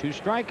 out, 2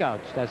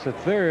 strikeouts. That's the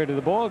third of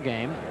the ball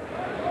game.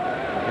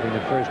 Getting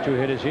the first 2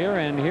 hitters here,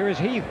 and here is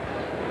Heath.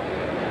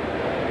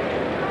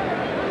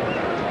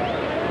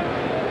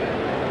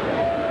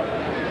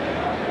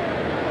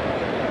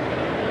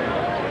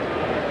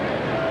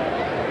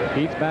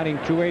 Heath batting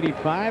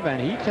 .285,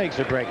 and he takes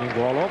a breaking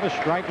ball over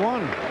strike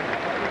 1.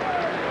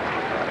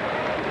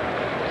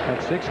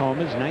 Got 6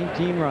 homers,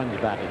 19 runs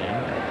batted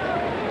in.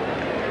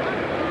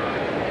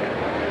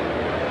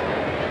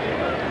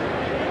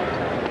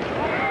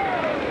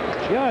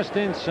 Just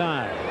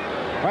inside.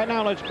 Right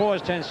now, let's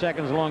pause 10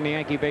 seconds along the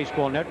Yankee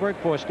Baseball Network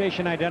for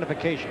station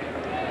identification.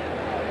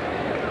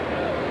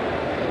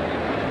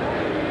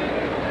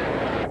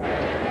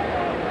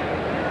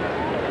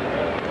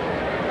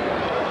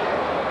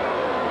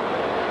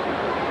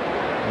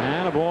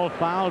 And a ball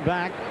fouled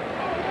back.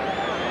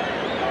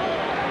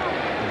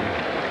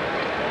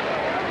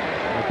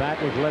 The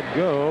bat was let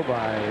go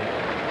by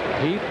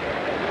Heath.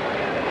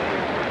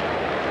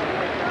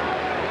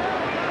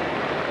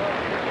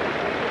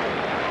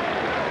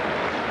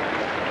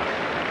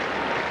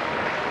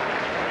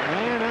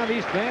 And now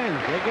these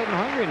fans, they're getting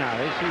hungry now.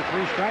 They see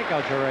 3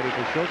 strikeouts already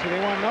for Schultz, so they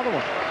want another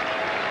one.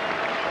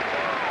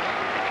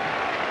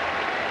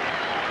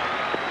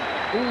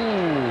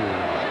 Ooh,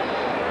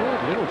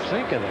 good little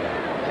sinker there.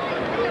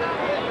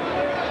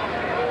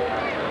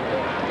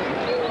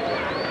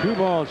 2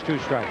 balls, 2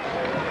 strikes.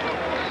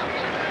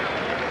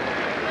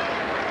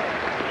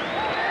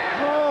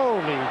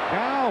 Holy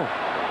cow.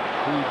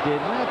 He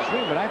did not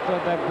swing, but I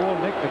thought that ball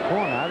nicked the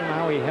corner. I don't know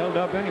how he held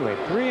up anyway.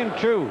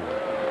 3-2.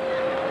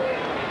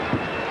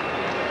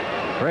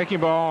 Breaking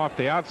ball off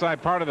the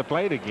outside part of the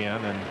plate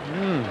again, and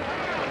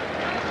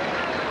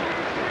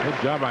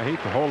good job by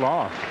Heath to hold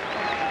off.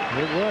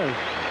 It was.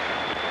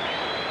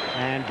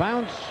 And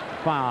bounce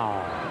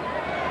foul.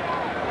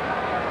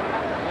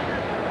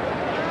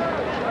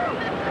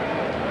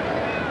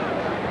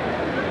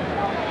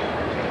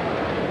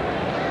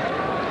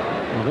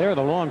 Well, there are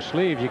the long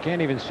sleeves. You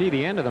can't even see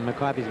the end of them.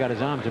 McCarthy's got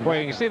his arms in. Boy,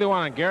 you can see the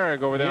one on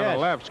Gehrig over there on the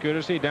left.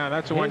 Scooter, see down.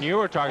 That's the one you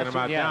were talking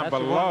about down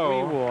below.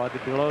 The one we wore,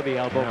 below the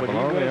elbow, but he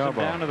wears them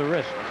down to the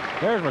wrist.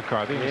 There's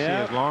McCarthy. You see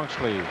his long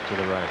sleeve to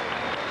the right.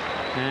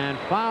 And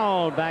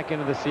fouled back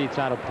into the seats,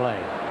 out of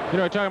play. You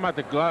know, talking about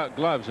the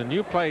gloves, and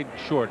you played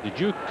short. Did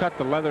you cut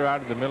the leather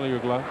out of the middle of your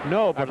glove?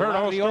 No, but I've heard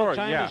all the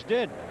old-timers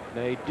did.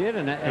 They did,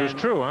 and it was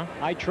true, huh?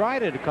 I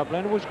tried it a couple,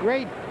 and it was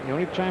great. The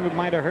only time it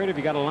might have hurt if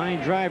you got a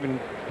line drive and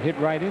hit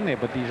right in there,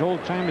 but these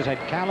old-timers had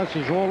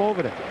calluses all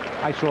over them.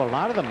 I saw a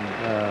lot of them,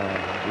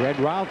 Red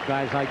Ralph,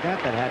 guys like that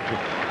had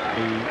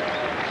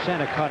the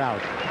center cut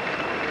out.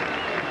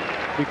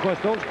 Because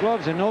those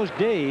gloves in those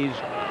days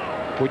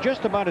were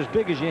just about as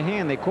big as your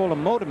hand. They called a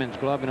motorman's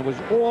glove, and it was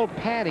all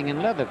padding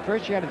and leather.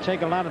 First, you had to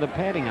take a lot of the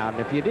padding out,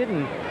 and if you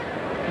didn't,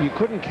 you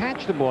couldn't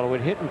catch the ball. It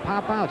would hit and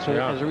pop out. So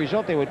as a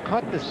result, they would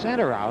cut the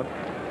center out,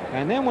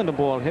 and then when the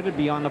ball hit, it'd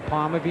be on the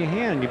palm of your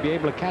hand, and you'd be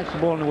able to catch the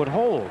ball, and it would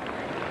hold.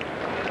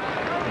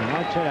 And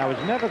I'll tell you, I was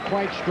never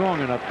quite strong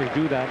enough to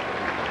do that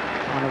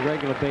on a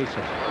regular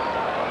basis.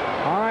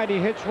 All right, he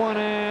hits one,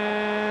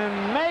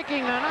 and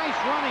making a nice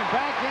running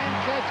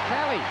backhand catch,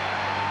 Kelly.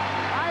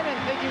 I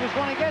didn't think he was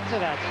going to get to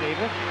that,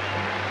 Stephen.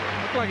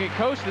 Looked like he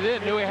coasted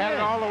it, knew he had it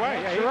all the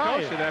way. That's he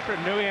right. coasted after it,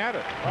 knew he had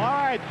it. All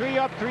right, 3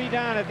 up, 3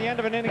 down at the end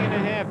of an inning and a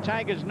half.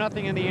 Tigers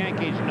nothing and the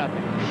Yankees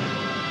nothing.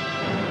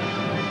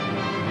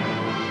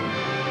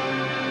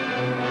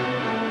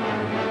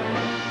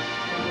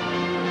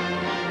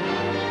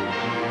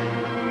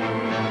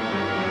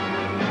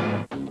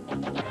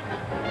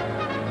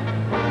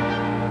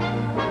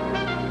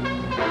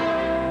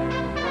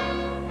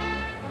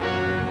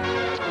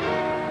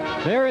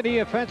 There are the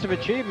offensive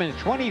achievements.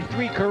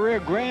 23 career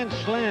grand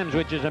slams,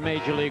 which is a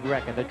major league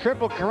record. The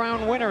Triple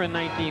Crown winner in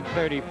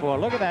 1934.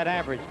 Look at that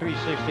average,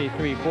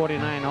 363,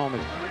 49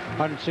 homers,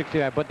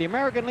 165. But the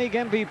American League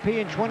MVP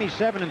in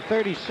 27 and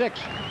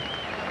 36.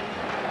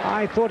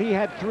 I thought he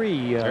had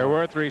 3. There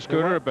were 3,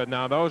 Scooter, but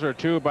now those are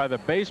 2 by the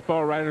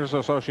Baseball Writers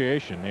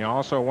Association. He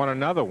also won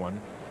another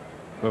one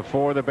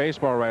before the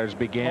baseball writers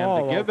began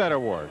to give that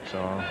award.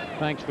 So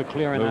thanks for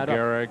clearing Lou that up.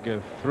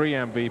 Gehrig, 3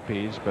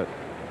 MVPs, but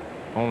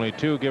only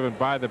 2 given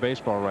by the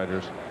Baseball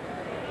Writers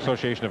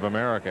Association of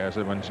America as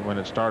when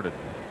it started.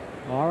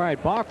 All right,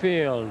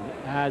 Barfield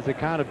has a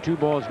count of 2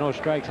 balls, no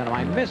strikes on him.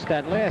 I missed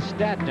that last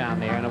stat down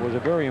there, and it was a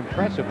very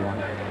impressive one.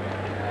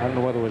 I don't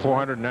know whether it was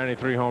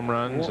 493 home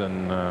runs,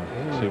 and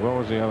let's see, what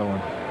was the other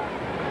one?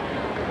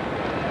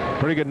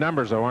 Pretty good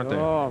numbers, though, aren't they?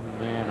 Oh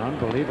man,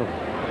 unbelievable!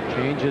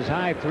 Changes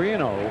high, 3-0.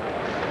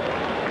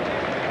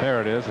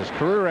 There it is. His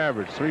career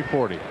average,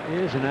 340.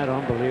 Isn't that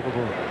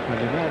unbelievable?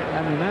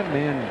 I mean, that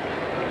man.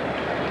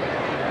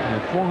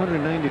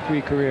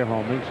 493 career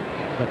homers,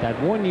 but that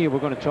one year, we're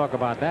going to talk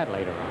about that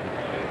later on.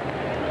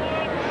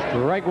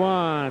 Strike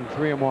 1,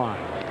 3-1.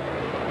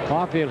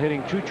 Barfield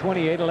hitting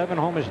 .228, 11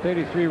 homers,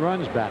 33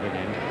 runs batted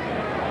in,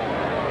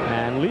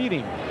 and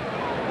leading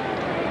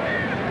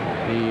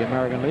the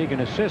American League in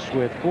assists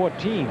with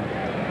 14.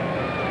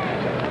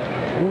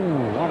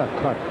 Ooh, what a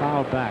cut.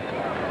 Foul back.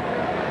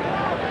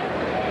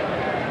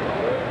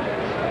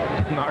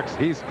 Knocks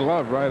his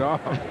glove right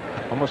off.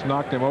 Almost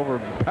knocked him over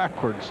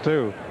backwards,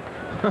 too.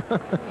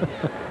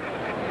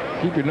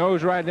 Keep your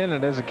nose right in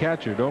it as a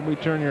catcher. Don't be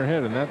turning your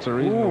head, and that's the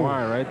reason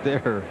why right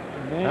there.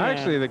 Man.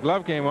 Actually, the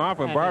glove came off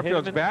when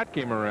Barfield's bat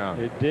came around.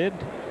 It did.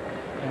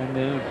 And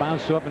then it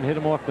bounced up and hit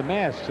him off the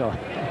mask. So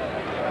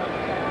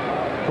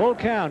full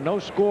count, no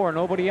score,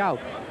 nobody out.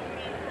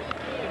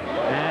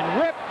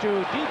 And ripped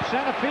to deep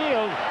center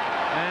field.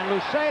 And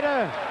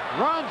Rizzuto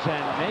runs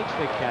and makes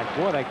the catch.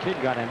 Boy, that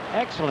kid got an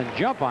excellent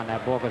jump on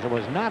that ball because it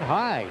was not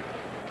high.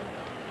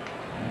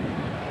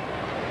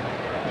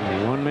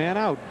 Only one man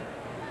out.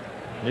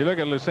 You look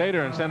at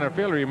Rizzuto in center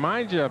field, it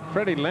reminds you of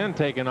Freddie Lynn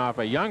taking off,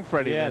 a young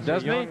Freddie Lynn,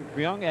 doesn't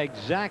he? Young,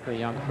 exactly,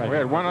 young Freddie. We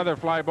had one other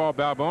fly ball.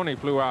 Balboni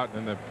flew out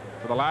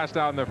for the last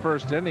out in the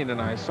first inning,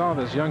 and I saw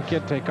this young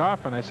kid take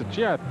off, and I said,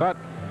 gee, I thought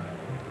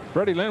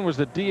Freddie Lynn was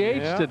the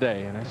DH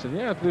today. And I said,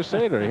 yeah, it's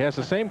Rizzuto. He has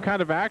the same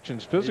kind of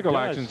actions, physical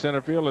action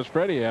center field as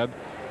Freddie had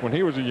when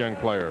he was a young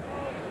player.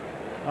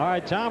 All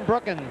right, Tom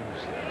Brookins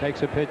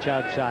takes a pitch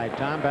outside.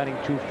 Tom batting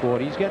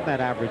 .240. He's getting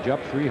that average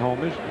up, 3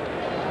 homers.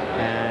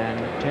 And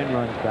 10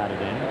 runs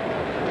batted in.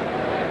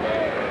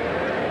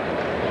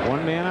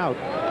 One man out.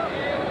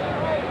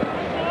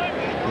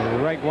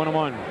 Right,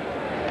 1-1.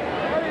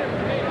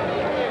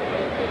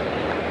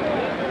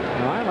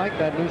 Now, I like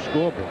that new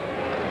scoreboard.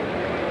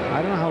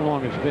 I don't know how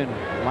long it's been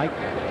like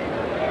that.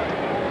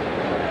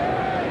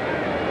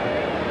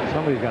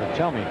 Somebody's got to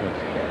tell me.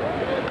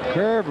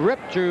 Curve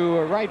ripped to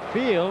right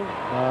field.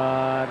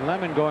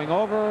 Lemon going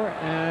over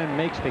and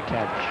makes the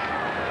catch.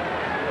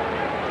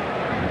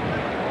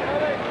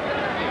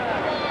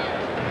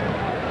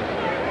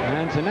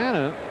 And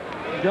Zanana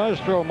does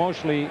throw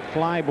mostly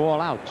fly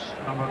ball outs.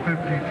 Number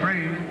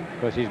 53.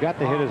 Because he's got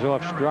the hitters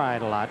off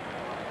stride a lot.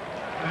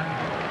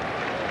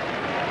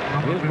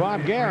 Here's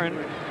Bob Guerin.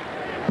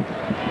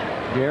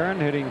 Guerin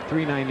hitting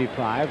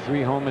 .395,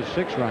 3 homers,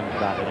 6 runs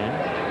batted in.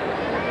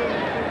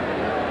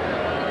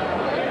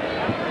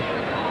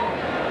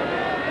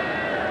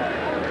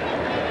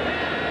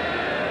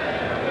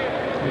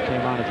 He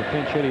came on as a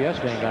pinch hitter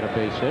yesterday and got a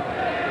base hit.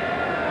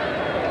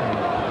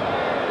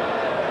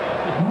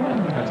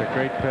 That's a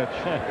great pitch.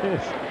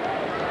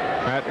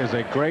 That is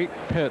a great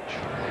pitch.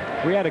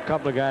 We had a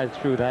couple of guys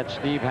through that.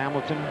 Steve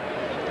Hamilton.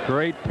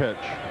 Great pitch.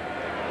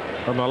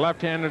 From the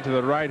left-hander to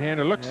the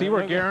right-hander. Look, see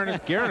where Guerin is?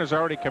 Guerin is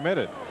already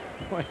committed.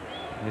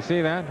 You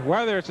see that?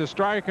 Whether it's a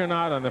strike or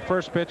not on the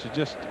first pitch, it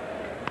just,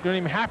 you don't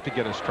even have to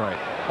get a strike.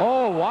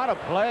 Oh, what a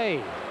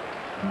play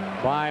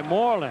by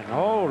Moreland.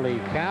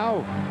 Holy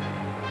cow.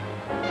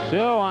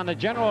 So on the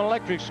General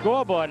Electric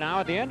scoreboard now,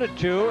 at the end of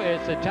 2,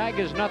 it's the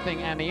Tigers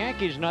nothing and the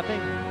Yankees nothing.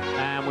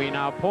 And we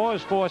now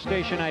pause for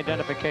station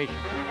identification.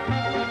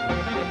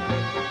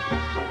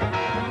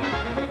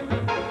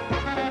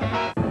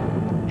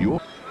 You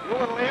will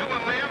live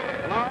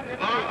long and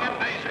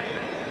patient,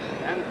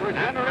 and for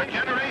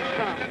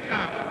generations to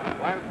come.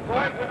 While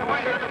sports in the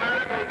wonder of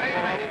American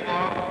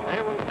baseball,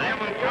 they will fight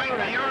for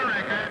your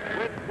record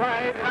with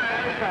pride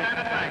and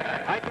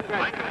satisfaction. I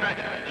congratulate you.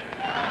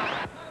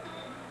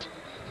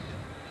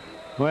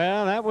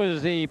 Well, that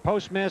was the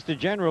Postmaster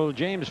General,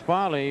 James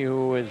Farley,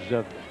 who is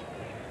a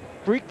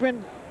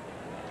frequent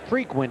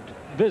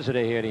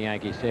visitor here to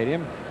Yankee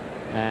Stadium.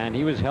 And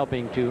he was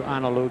helping to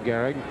honor Lou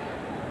Gehrig.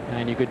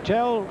 And you could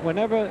tell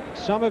whenever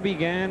summer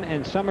began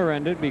and summer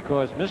ended,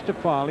 because Mr.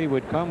 Farley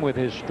would come with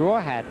his straw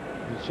hat.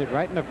 He'd sit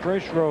right in the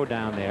first row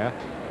down there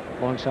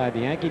alongside the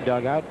Yankee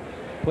dugout,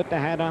 put the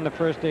hat on the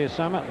first day of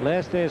summer.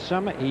 Last day of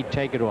summer, he'd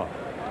take it off.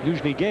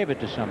 Usually gave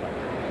it to somebody.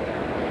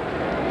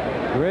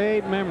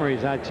 Great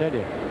memories, I tell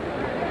you.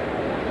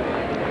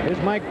 Here's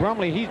Mike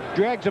Brumley. He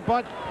drags a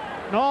bunch.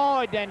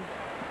 No, then.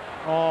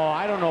 Oh,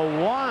 I don't know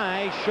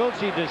why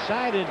Schultze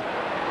decided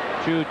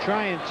to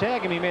try and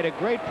tag him. He made a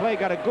great play,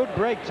 got a good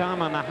break,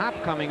 Tom, on the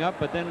hop coming up,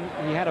 but then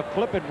he had to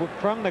flip it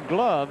from the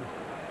glove.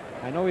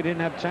 I know he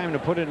didn't have time to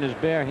put it in his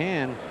bare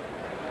hand,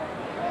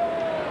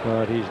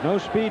 but he's no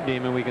speed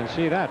demon. We can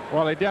see that.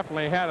 Well, he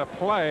definitely had a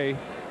play.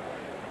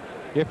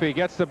 If he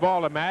gets the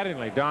ball to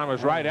Mattingly, Don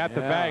was right at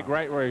the bag,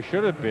 right where he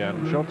should have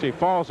been. Schultze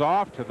falls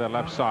off to the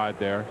left side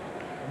there,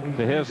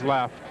 to his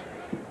left.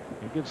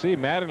 You can see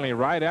Mattingly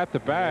right at the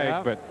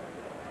bag, but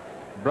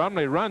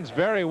Brumley runs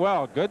very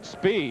well. Good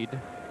speed.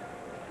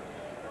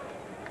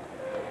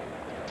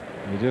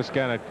 You just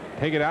got to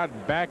take it out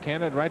and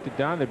backhand it right to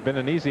Don. It'd been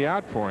an easy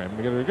out for him.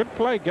 He got a good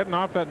play getting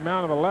off that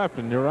mound on the left,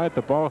 and you're right,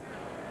 the ball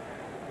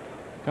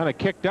kind of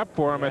kicked up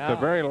for him at the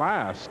very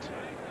last.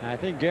 I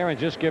think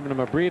Guerin's just giving him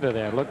a breather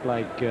there. It looked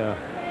like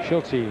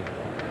Schultze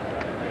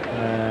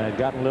had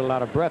gotten a little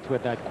out of breath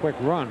with that quick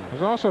run.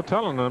 He's also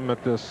telling them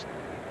that this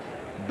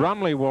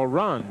Brumley will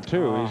run,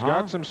 too. He's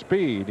got some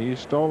speed. He's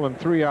stolen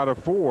 3 out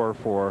of 4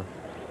 for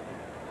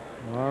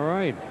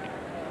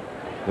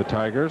the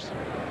Tigers.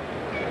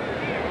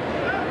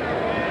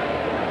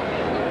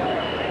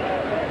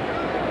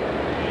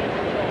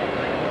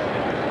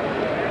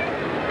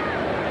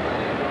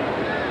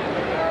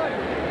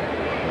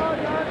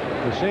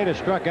 Rizzuto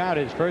struck out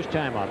his first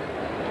time up.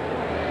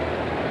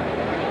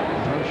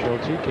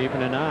 Schultz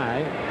keeping an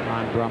eye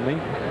on Brumley.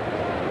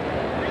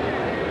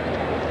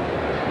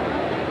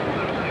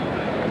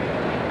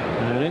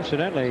 And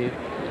incidentally,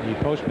 the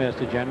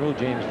Postmaster General,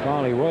 James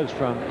Farley, was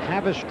from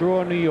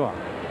Haverstraw, New York.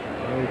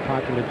 Very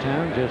popular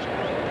town, just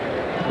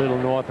a little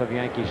north of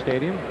Yankee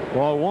Stadium.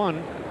 Ball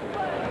one.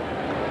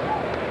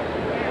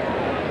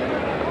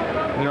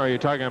 You know, you're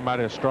talking about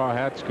a straw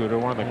hat, Scooter.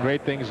 One of the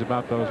great things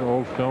about those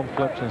old film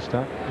clips and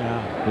stuff.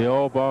 Yeah. The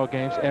old ball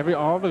games.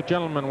 All the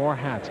gentlemen wore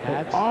hats.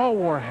 All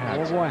wore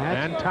hats. All wore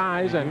hats. And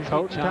ties and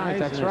coats and ties.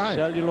 That's and right. A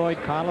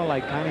celluloid collar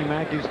like Connie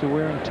Mack used to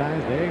wear in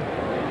ties.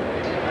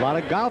 A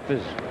lot of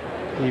golfers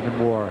even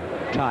wore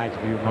ties.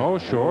 Oh,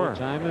 sure.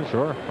 Timers.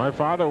 Sure. My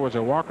father was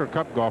a Walker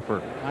Cup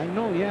golfer. I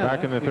know, yeah.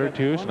 Back in the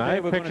 30s. And I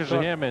have pictures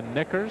of him in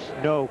knickers.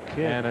 No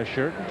kidding. And a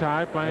shirt and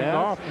tie playing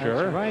golf.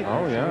 Sure. That's right.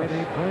 Oh, yeah. They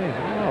play.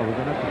 Oh, we're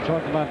going to have to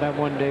talk about that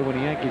one day when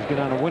the Yankees get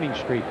on a winning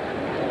streak.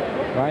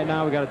 Right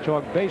now, we got to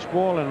talk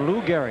baseball and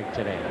Lou Gehrig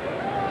today.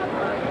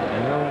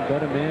 No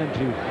better man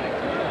to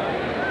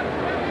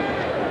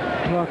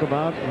talk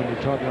about when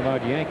you're talking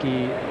about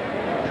Yankee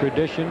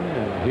tradition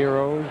and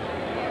heroes.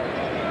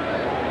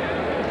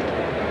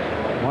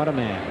 What a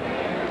man.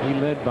 He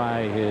led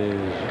by his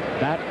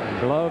bat and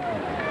glove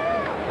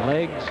and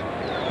legs.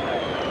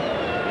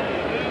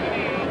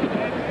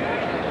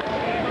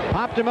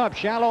 Popped him up,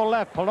 shallow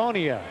left,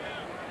 Polonia.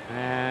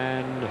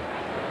 And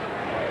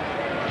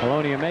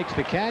Polonia makes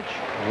the catch.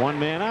 One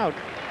man out.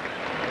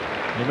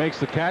 He makes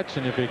the catch,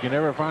 and if he can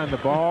ever find the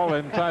ball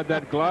inside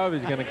that glove,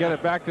 he's going to get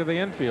it back to the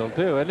infield,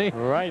 too, isn't he?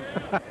 Right.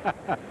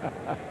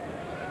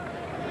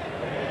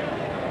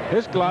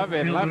 His glove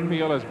in left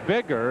field is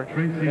bigger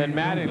than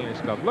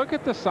Mattingly's glove. Look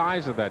at the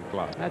size of that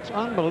glove. That's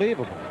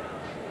unbelievable.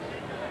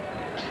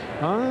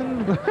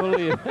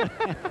 Unbelievable.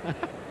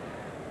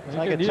 It's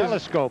like a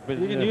telescope.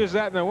 You can use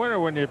that in the winter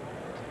when you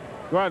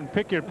go out and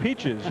pick your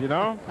peaches, you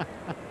know?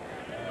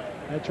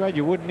 That's right.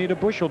 You wouldn't need a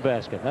bushel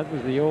basket. That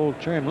was the old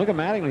term. Look at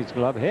Mattingly's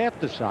glove, half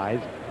the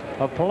size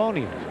of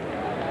Polonia's.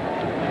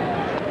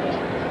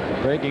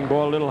 Breaking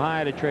ball a little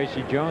high to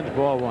Tracy Jones.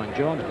 Ball one.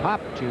 Jones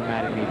popped to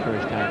Mattingly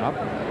first time up.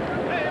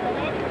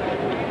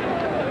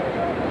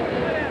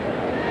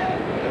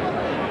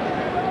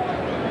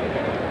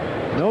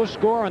 No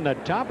score on the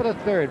top of the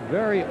third.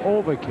 Very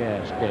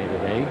overcast day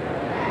today.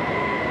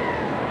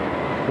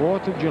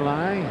 4th of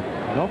July.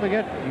 Don't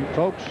forget, you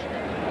folks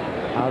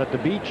out at the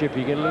beach, if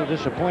you get a little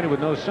disappointed with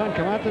no sun,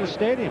 come out to the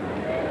stadium.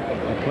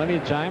 Have plenty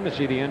of time to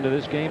see the end of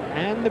this game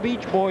and the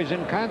Beach Boys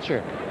in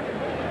concert.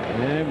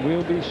 And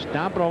we'll be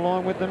stomping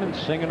along with them and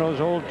singing those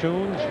old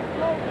tunes.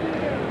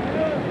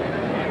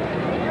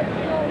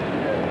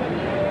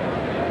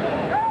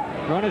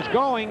 Runners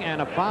going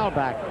and a foul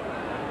back.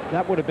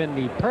 That would have been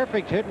the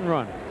perfect hit and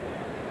run.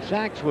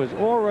 Sachs was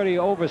already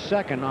over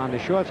second on the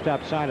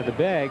shortstop side of the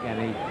bag, and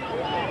he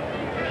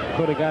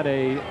could have got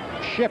a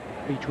ship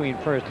between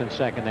first and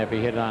second if he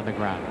hit it on the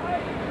ground.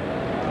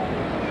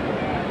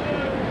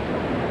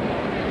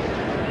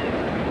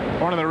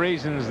 One of the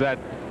reasons that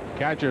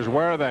catchers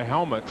wear the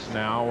helmets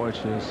now, which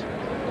is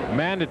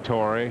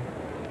mandatory.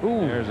 Ooh.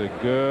 There's a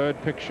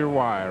good picture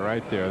why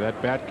right there. That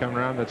bat coming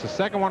around. That's the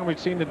second one we've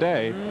seen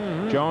today.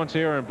 Jones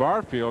here in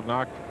Barfield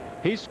knocked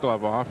Heath's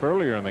glove off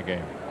earlier in the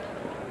game.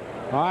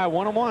 All right,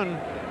 1-1.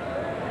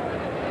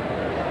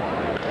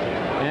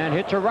 And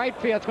hit to right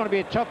field. It's going to be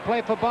a tough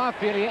play for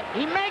Barfield.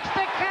 He makes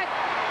the catch.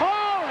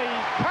 Holy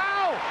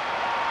cow!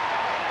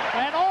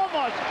 And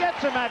almost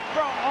gets him at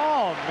front.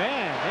 Oh,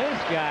 man,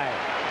 this guy.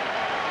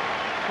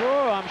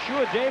 Oh, I'm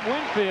sure Dave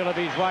Winfield, if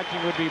he's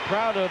watching, would be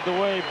proud of the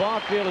way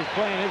Barfield is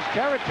playing his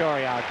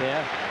territory out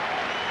there.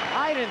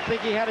 I didn't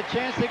think he had a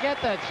chance to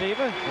get that,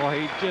 Seaver. Well,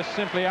 he just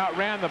simply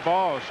outran the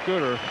ball,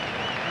 Scooter.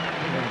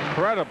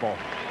 Incredible.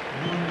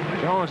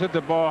 Jones hit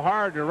the ball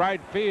hard to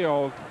right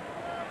field.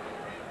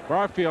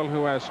 Barfield,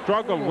 who has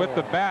struggled with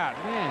the bat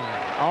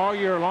all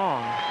year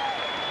long.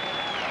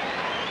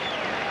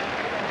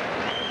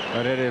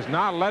 But it has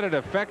not let it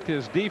affect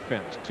his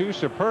defense. Two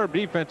superb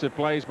defensive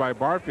plays by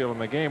Barfield in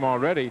the game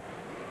already.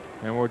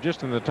 And we're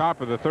just in the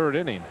top of the third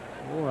inning.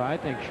 Oh, I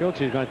think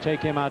Schultz is going to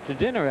take him out to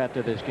dinner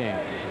after this game.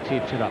 He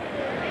keeps it up.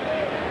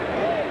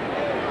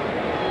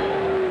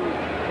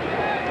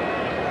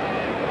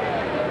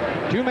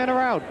 Two men are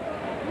out.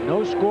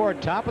 No score,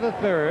 top of the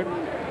third.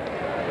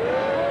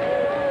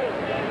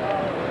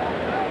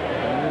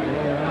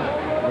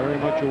 Very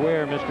much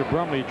aware, Mr.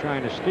 Brumley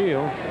trying to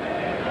steal.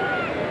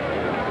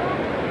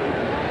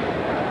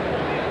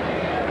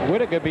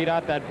 Whitaker beat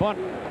out that bunt.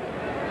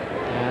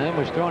 And then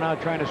was thrown out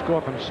trying to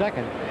score from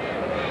second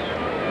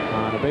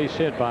on a base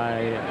hit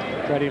by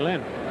Freddie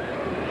Lynn.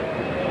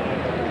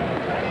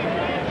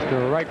 The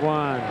right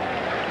one.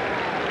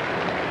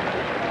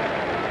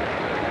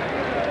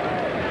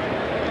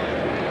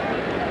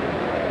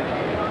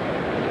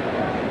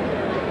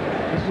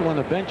 This is when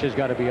the bench has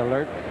got to be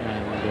alert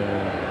and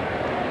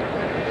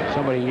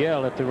somebody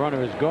yell if the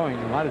runner is going.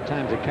 A lot of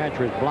times the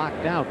catcher is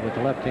blocked out with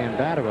the left-hand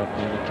batter up,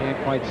 and you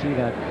can't quite see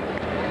that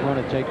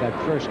runner take that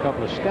first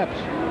couple of steps.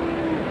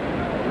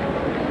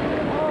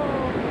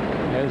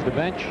 There's the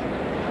bench.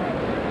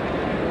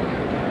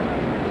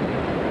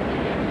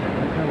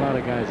 A lot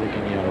of guys that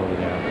can yell over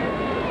there.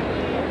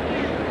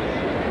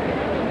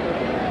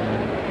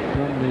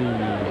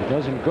 And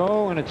doesn't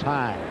go, and it's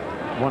high.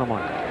 1-1.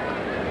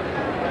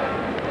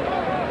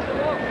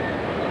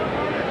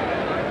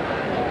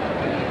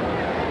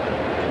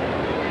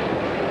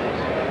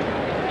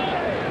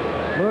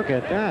 Look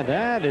at that.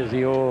 That is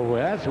the old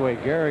way. That's the way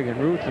Gehrig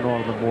and Ruth and all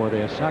of them wore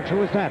their socks. Who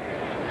was that?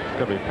 It's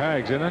going to be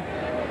Pags, isn't it?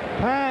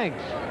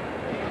 Pags.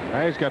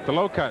 Pags got the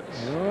low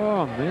cuts.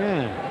 Oh,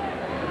 man.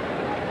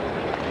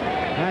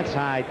 That's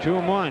high.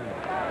 2-1.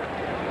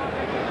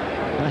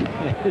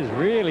 That is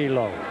really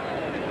low.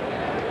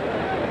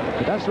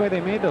 But that's the way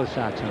they made those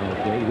socks in those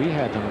days. We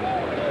had them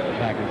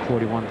back in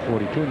 41,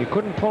 42, and you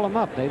couldn't pull them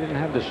up. They didn't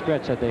have the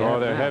stretch that they have. Oh,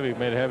 they're now. heavy,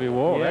 made heavy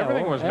wool. Yeah,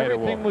 Everything was made of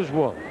wool. Everything was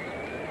wool.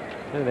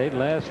 Yeah, they'd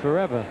last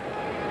forever.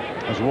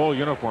 Those wool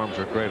uniforms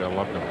are great. I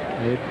loved them.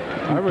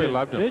 I really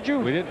loved them. Did you?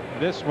 We did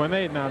this when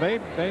they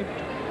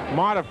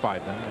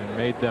modified them and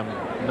made them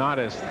not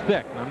as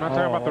thick. I'm not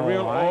talking about the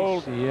real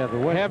old,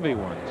 heavy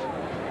ones.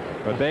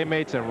 But they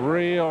made some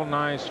real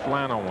nice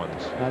flannel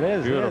ones. Now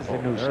there's beautiful.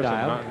 The new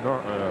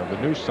style. The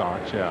new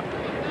socks, yeah.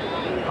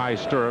 High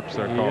stirrups,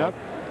 they're called.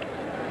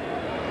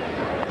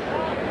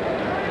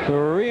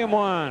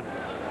 3-1.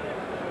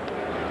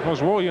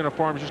 Those wool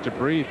uniforms used to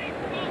breathe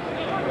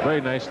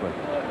very nicely.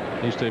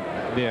 Used to,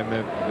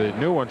 the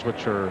new ones,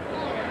 which are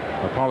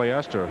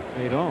polyester,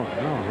 they don't.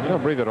 No, they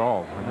don't breathe at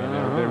all. I mean,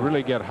 they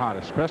really get hot,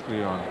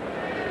 especially on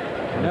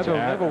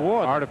never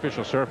wore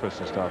artificial surface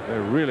and stuff. They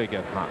really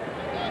get hot.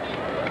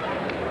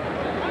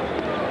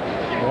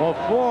 All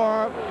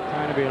 4,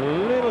 trying to be a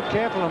little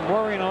careful and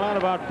worrying a lot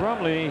about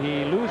Brumley.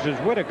 He loses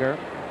Whitaker.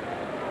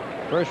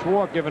 First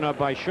walk given up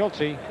by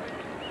Schultze.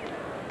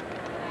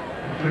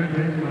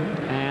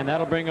 And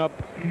that'll bring up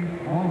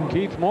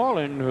Keith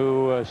Moreland,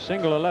 who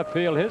singled to left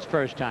field his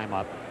first time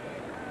up.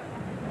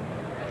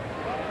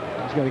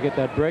 He's got to get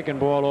that breaking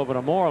ball over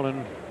to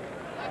Moreland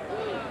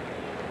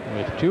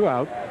with 2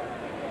 out.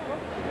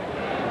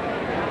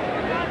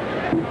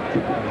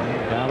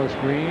 Dallas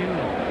Green,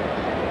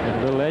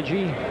 a little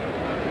edgy.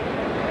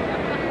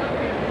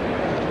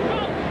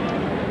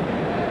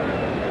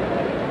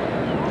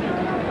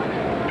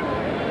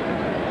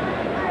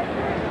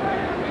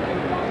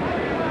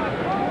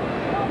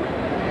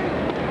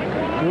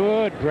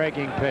 Good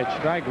breaking pitch,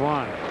 strike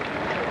 1.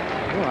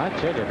 Oh, I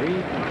tell you, he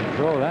can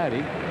throw that.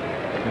 He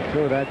can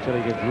throw that till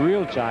he gets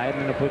real tired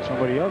and then put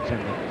somebody else in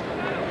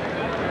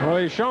there. Well,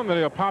 he's shown that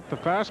he'll pop the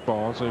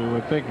fastball, so you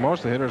would think most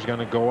of the hitters are going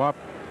to go up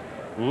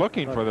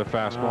looking for the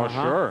fastball.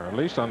 Sure, at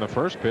least on the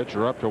first pitch,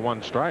 you're up to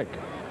 1 strike.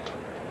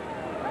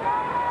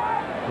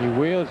 He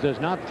wheels, does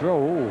not throw.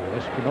 Ooh,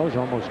 Espinosa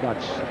almost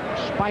got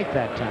spiked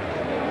that time.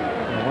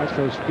 Now watch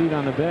those feet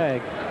on the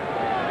bag.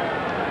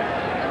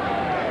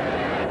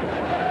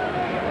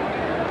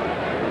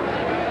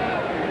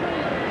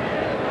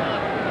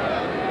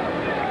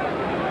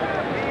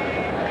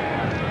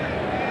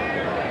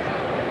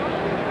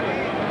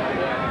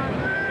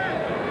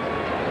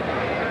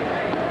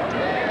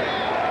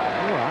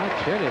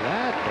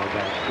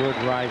 Good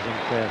rising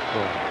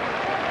fastball.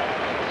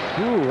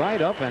 Ooh,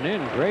 right up and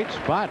in. Great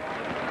spot.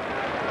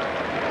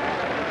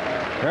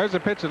 There's a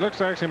pitch that looks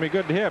like it's going to be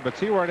good to hit, but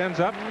see where it ends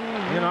up?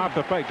 You know, off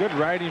the plate. Good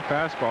riding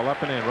fastball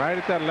up and in, right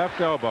at that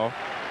left elbow.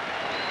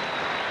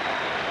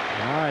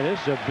 All right, this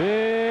is a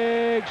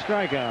big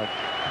strikeout.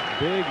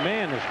 Big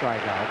man to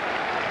strike out.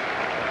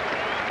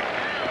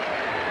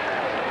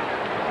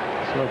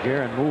 Saw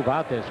Gehrig move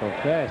out there so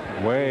fast.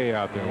 Way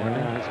out there, wasn't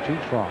he? Yeah, it's too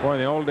far. Boy, in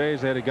the old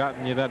days, they'd have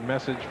gotten you that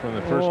message from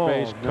the first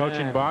base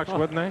coaching box,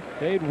 wouldn't they?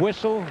 They'd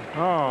whistle.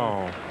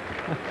 Oh.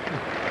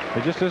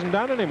 It just isn't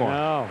done anymore.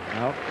 No.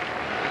 All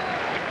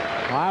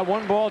right,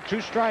 1 ball, 2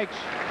 strikes.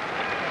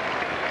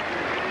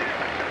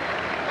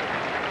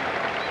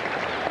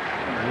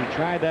 He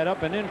tried that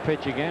up and in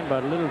pitch again,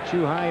 but a little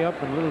too high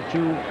up and a little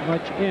too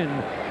much in.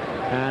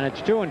 And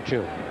it's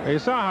 2-2. You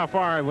saw how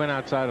far I went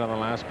outside on the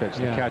last pitch,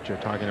 the catcher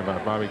talking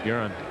about Bobby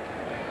Gehrig.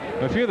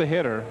 If you're the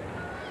hitter,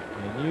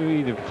 and you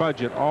either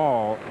fudge it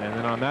all, and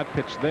then on that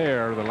pitch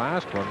there, the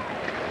last one,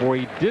 or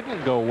he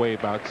didn't go way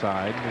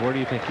outside, where do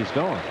you think he's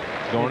going?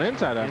 He's going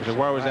inside. So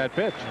where was that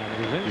pitch?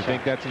 You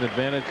think that's an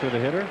advantage for the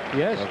hitter?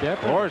 Yes,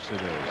 definitely. Of course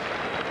it is.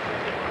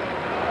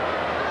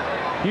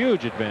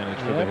 Huge advantage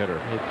for the hitter.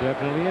 It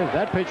definitely is.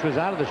 That pitch was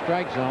out of the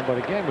strike zone, but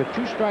again, with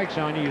 2 strikes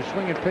on you, you're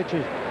swinging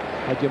pitches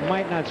that you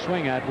might not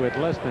swing at with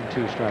less than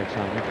 2 strikes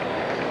on you.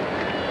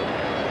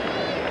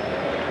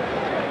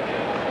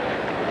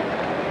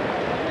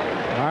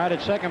 All right,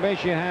 at second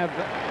base you have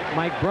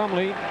Mike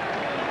Brumley,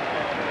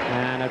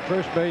 and at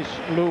first base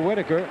Lou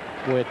Whitaker,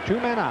 with 2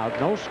 men out,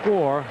 no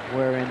score.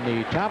 We're in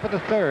the top of the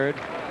 3rd.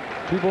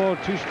 2 ball,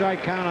 2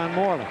 strike count on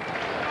Moreland.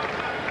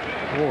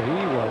 Oh,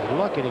 he was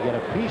lucky to get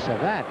a piece of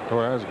that.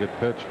 Oh, that was a good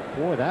pitch.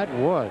 Boy, that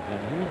was,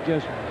 and he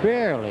just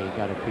barely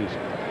got a piece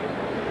of it.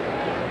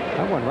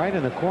 That went right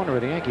in the corner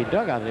of the Yankee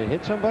dugout. It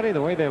hit somebody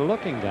the way they're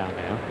looking down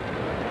there.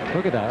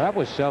 Look at that. That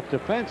was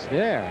self-defense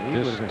there.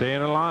 Just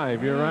staying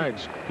alive. You're right,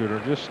 Scooter.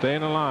 Just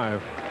staying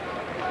alive.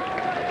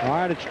 All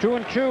right, it's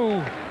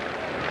 2-2.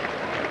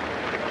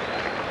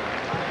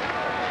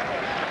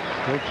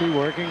 Coachy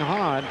working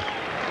hard.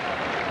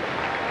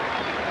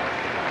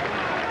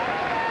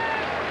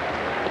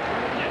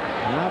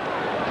 Nope,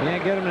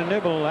 can't get him to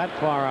nibble that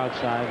far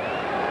outside.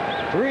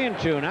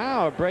 3-2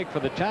 now. A break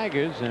for the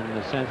Tigers in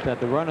the sense that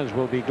the runners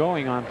will be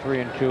going on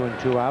 3-2 and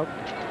 2 out.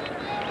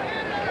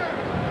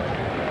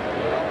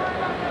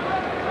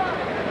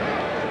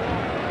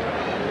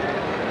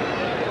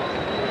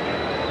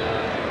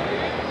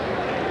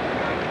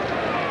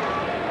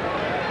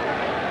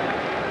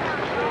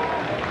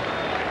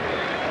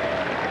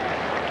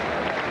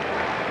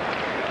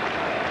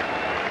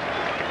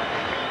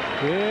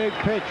 Big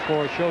pitch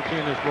for Schulte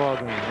in this ball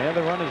game. The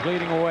other runners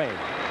leading away.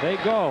 They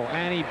go,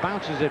 and he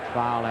bounces it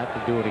foul. Have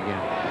to do it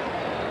again.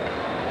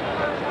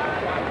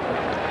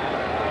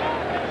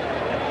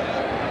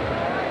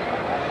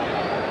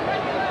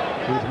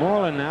 Here's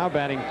Moreland now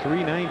batting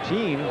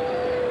 .319.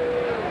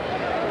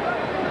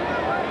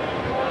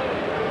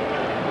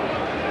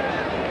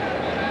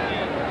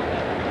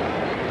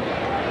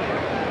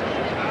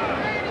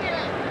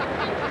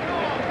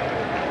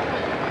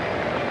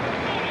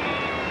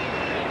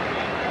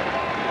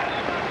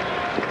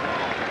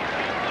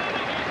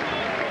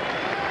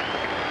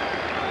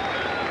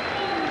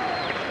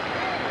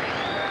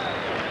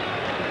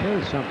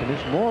 Something.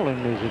 This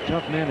Moreland is a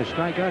tough man to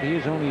strike out. He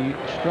has only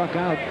struck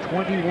out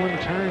 21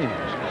 times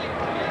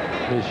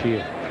this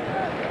year.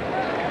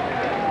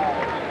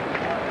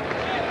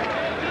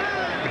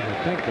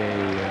 I think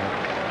a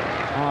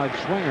hard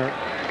swinger.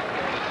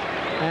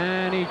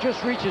 And he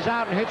just reaches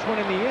out and hits one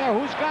in the air.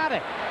 Who's got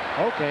it?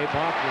 Okay,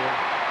 Barfield.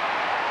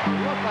 It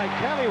looked like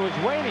Kelly was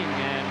waiting,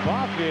 and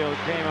Barfield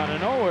came out of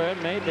nowhere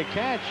and made the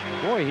catch.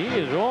 Boy, he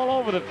is all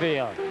over the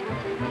field.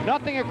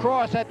 Nothing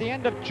across at the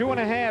end of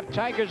 2.5.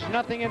 Tigers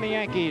nothing and the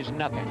Yankees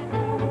nothing.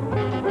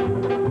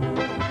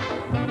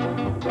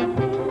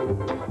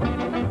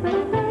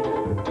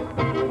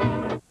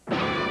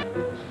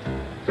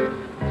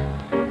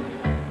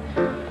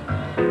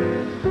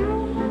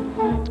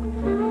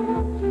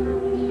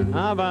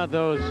 How about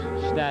those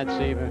stats,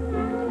 Seaver?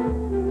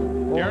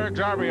 Gehrig's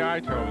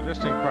RBI total,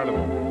 just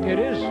incredible. It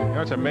is. You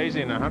know, it's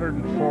amazing,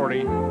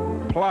 140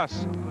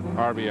 plus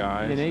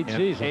RBIs in 8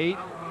 seasons. 8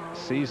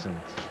 seasons.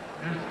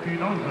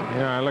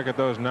 Yeah, I look at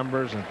those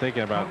numbers and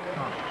thinking about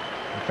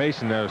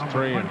facing those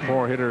 3 and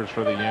 4 hitters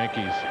for the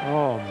Yankees.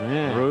 Oh,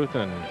 man. Ruth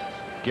and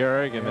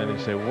Gehrig, and then you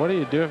say, what do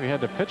you do if you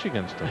had to pitch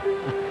against them?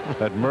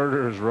 That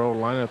murderer's row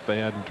lineup they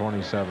had in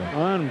 27.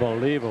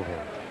 Unbelievable.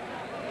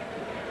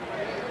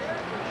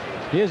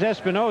 Here's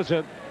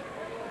Espinosa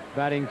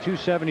batting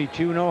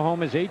 .272, no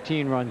homers,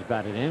 18 runs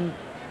batted in,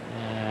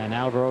 and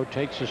Alvaro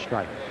takes a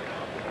strike.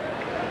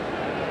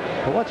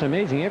 But what's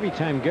amazing, every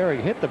time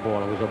Gehrig hit the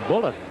ball, it was a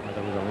bullet.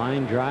 Whether it was a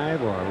line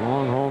drive or a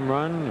long home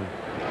run,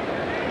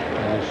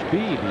 or the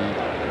speed.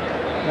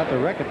 He got the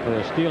record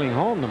for stealing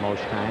home the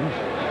most times.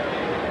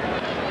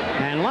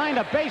 And lined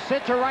a base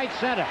hit to right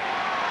center.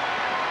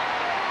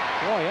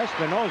 Boy,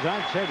 Espinosa,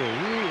 I'd say that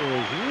he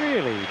is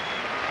really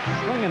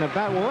swinging the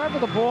bat wherever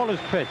the ball is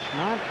pitched.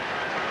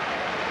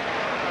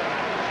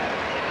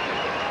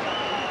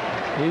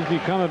 He's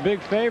become a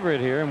big favorite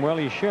here, and well,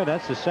 he should.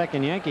 That's the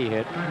second Yankee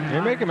hit.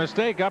 They make a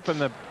mistake up in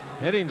the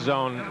hitting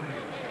zone.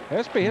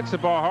 Espy hits the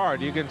ball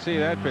hard. You can see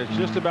that pitch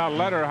just about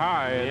letter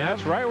high, and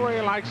that's right where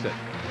he likes it.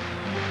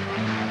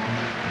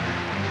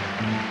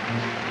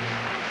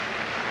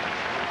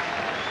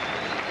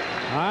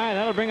 All right,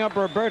 that'll bring up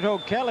Roberto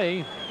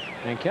Kelly.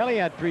 And Kelly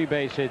had 3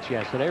 base hits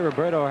yesterday.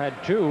 Roberto had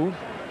 2.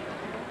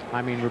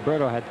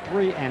 Roberto had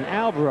 3, and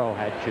Alvaro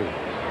had 2.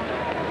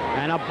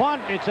 And a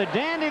bunt. It's a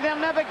dandy. They'll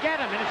never get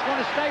him, and it's going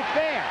to stay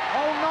fair.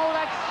 Oh, no,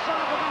 that son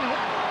of a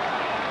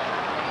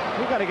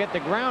gun. We got to get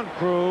the ground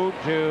crew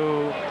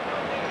to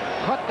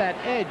cut that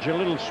edge a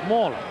little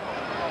smaller.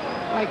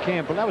 I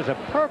can't believe that was a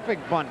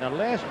perfect bunt. The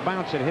last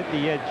bounce it hit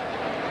the edge.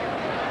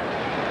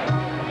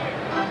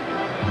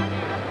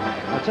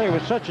 I'll tell you, it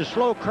was such a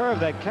slow curve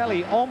that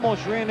Kelly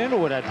almost ran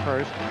into it at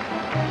first.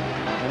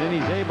 And then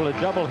he's able to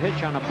double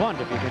hitch on a bunt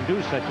if he can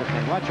do such a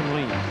thing. Watch him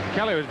lean.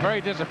 Kelly was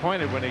very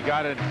disappointed when he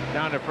got it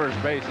down to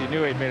first base. He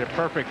knew he'd made a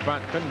perfect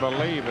bunt. Couldn't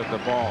believe that the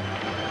ball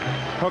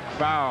hooked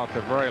foul at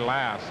the very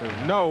last.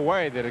 There's no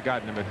way they'd have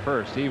gotten him at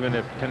first, even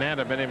if Tennant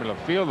had been able to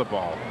feel the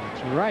ball.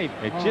 That's right.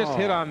 It just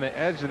hit on the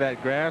edge of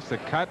that grass, the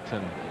cut,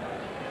 and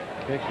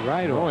kicked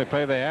right the over. only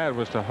play they had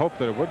was to hope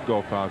that it would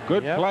go foul.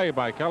 Good play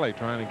by Kelly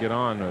trying to get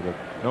on with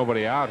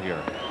nobody out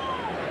here.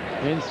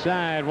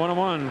 Inside,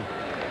 1-1.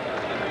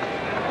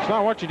 It's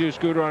not what you do,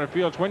 Scooter, on a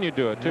field. It's when you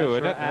do it, too.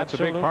 That's, That's a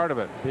big part of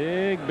it.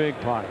 Big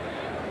part of it.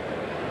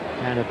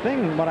 And the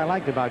thing, what I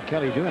liked about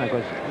Kelly doing it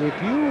was,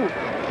 if you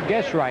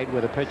guess right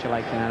with a pitcher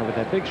like that, with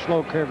that big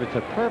slow curve, it's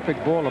a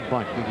perfect ball of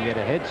bunt. You can get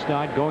a head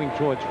start going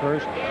towards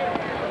first.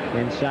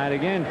 Inside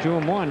again,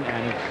 2-1,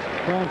 and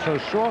it's thrown so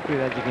softly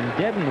that you can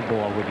deaden the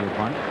ball with your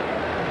bunt.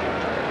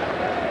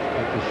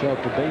 Get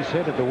yourself the base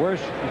hit at the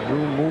worst, you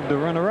move the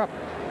runner up.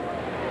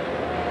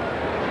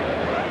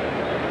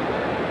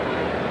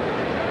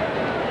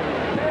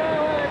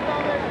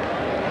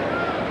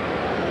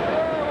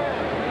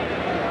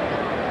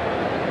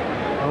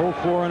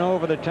 4-0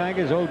 for the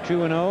Tigers,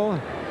 0-2-0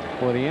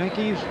 for the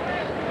Yankees.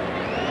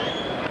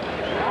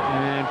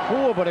 And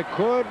full, but it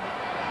could.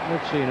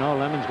 Let's see, no,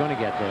 Lemon's going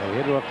to get there. He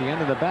hit it off the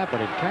end of the bat,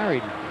 but it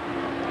carried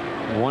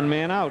one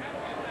man out.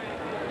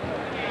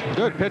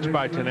 Good pitch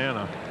by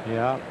Tanana.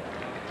 Yeah.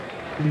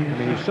 I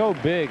mean, he's so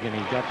big, and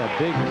he's got that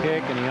big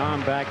kick, and the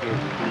arm back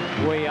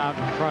is way out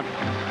in front.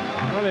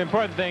 Well, the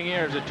important thing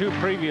here is the two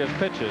previous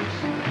pitches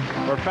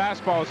were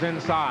fastballs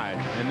inside,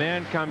 and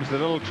then comes the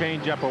little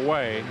changeup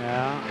away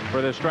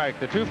for the strike.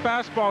 The two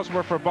fastballs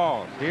were for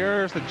balls.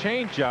 Here's the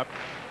changeup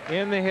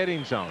in the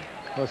hitting zone.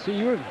 Well,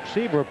 see,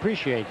 Seaver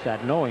appreciates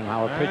that, knowing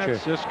how a pitcher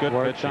That's just good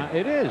works pitching. on.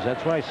 It is.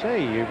 That's why I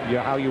say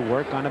how you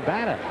work on a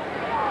batter.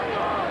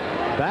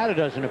 Batter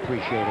doesn't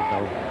appreciate it,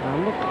 though. Now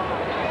look.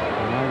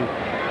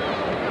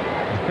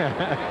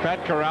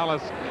 Pat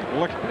Corrales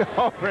looking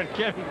over at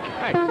Kenny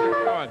Kaiser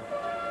going,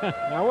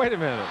 now wait a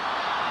minute.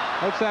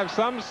 Let's have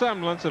some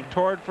semblance of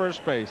toward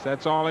first base.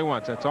 That's all he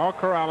wants. That's all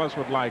Corrales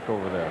would like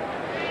over there.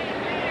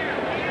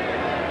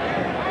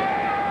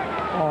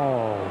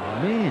 Oh,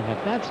 man,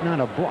 if that's not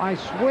a ball, I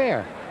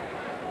swear,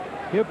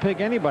 he'll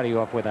pick anybody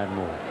off with that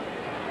move.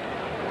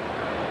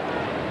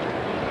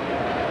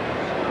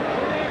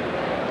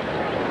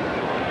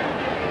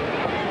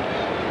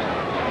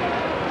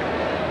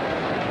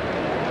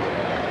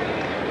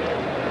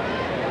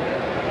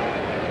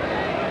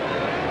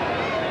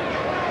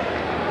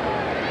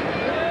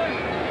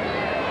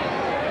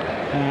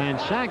 And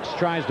Sachs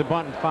tries to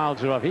bunt and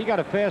fouls it off. He got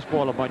a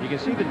fastball to bunt. You can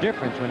see the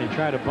difference when he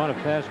tried to bunt a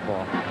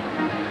fastball.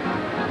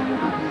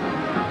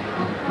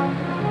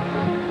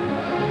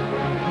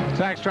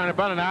 Sachs trying to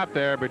bunt it out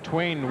there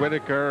between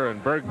Whitaker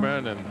and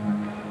Bergman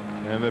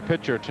and the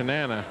pitcher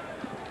Tanana,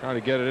 trying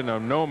to get it into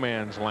no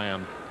man's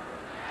land.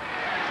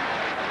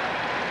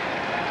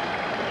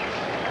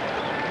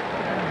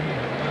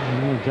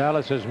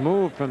 Dallas has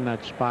moved from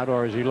that spot,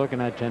 or is he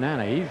looking at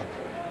Tanana?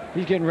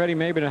 He's getting ready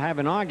maybe to have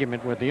an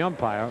argument with the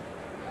umpire.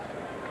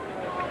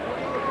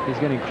 He's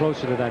getting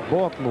closer to that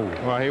balk move.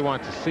 Well, he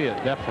wants to see it,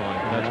 definitely.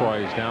 That's why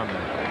he's down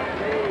there.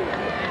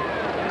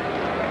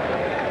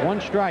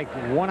 1 strike,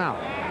 1 out.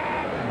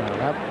 Well,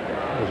 that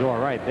was all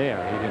right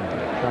there. He didn't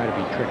try to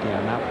be tricky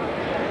on that one.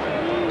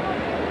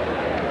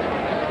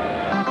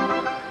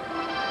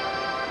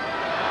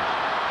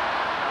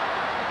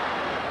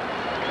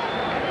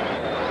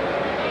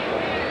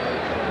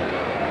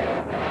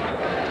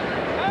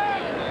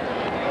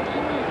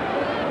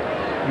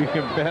 You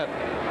can bet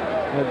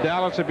that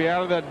Dallas would be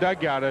out of that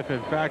dugout if,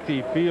 in fact,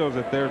 he feels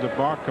that there's a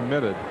balk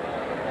committed.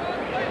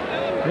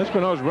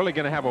 Espinosa's really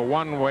going to have a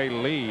one-way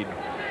lead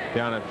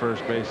down at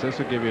first base. This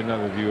will give you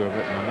another view of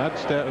it. Now,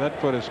 that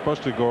foot is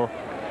supposed to go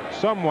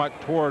somewhat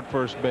toward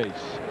first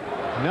base.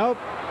 Nope.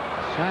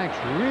 Sachs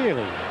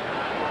really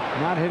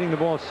not hitting the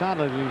ball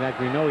solidly like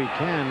we know he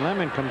can.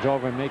 Lemon comes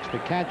over and makes the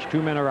catch.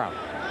 2 men are out.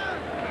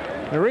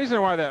 The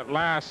reason why that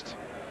last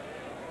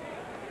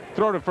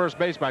throw to first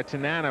base by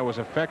Tanana was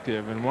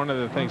effective, and one of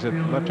the things that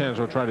left-handers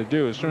will try to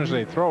do, as soon as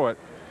they throw it,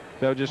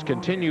 they'll just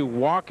continue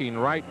walking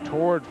right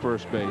toward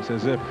first base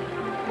as if,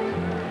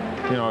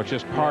 you know, it's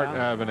just part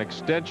of an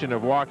extension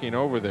of walking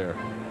over there.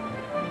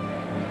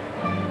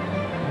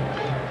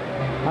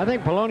 I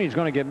think Poloni's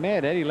going to get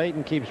mad. Eddie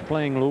Layton keeps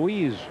playing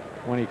Luis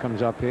when he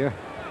comes up here.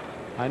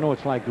 I know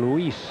it's like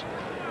Luis,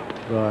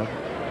 but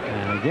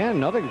again,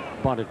 another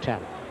bunt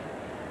attempt.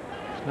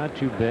 It's not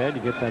too bad.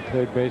 You get that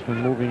third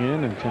baseman moving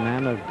in, and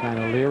Tanana kind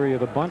of leery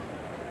of the bunt.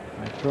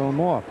 I throw him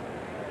off.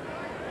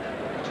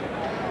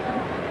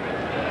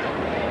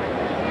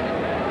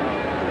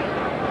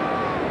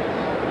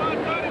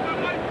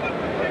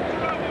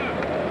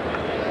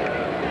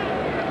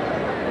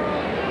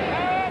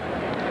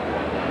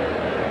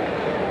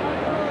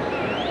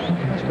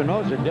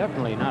 Espinosa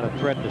definitely not a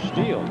threat to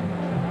steal.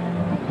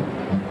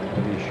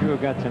 But he sure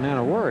got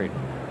Tanana worried.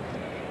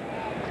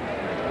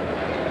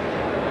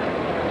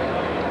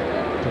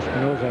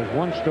 Espinosa has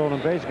 1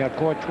 stolen base, got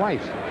caught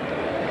twice.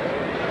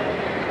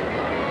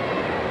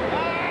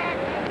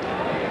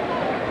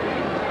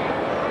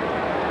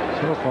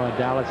 So far,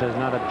 Dallas has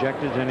not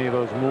objected to any of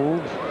those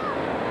moves.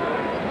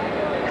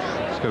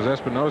 It's because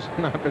Espinosa has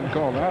not been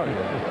called out yet.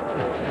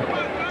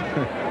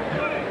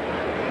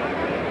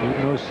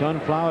 Eating those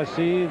sunflower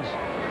seeds.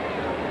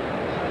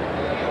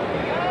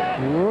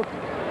 Whoop.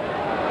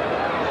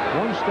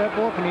 1 step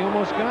off, and he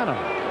almost got him.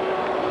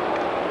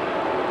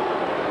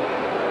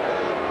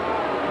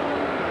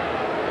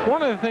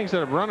 One of the things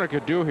that a runner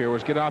could do here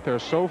was get out there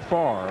so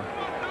far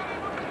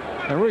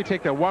and really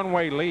take that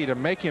one-way lead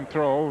and make him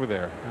throw over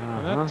there.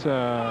 And that's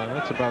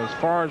about as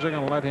far as they're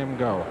going to let him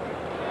go.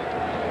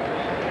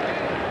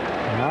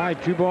 All right,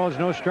 2 balls,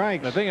 no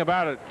strikes. The thing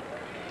about it,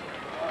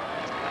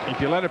 if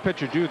you let a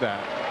pitcher do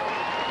that,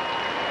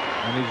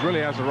 and he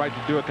really has the right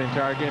to do it the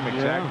entire game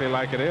exactly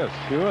like it is.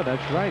 Sure,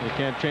 that's right. You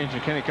can't change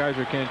it. Kenny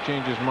Kaiser can't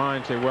change his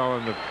mind, say, well,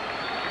 in the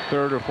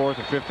 3rd or 4th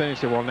or 5th inning,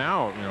 say, well,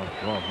 now, you know,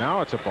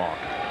 now it's a balk.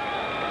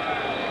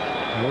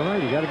 All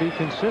right, you got to be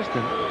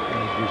consistent.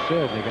 As you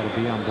said, they got to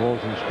be on balls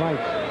and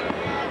strikes.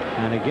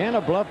 And again,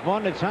 a bluff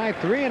bunt. It's high,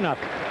 3-0.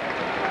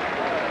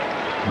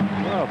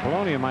 Well,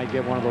 Polonia might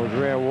get one of those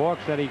rare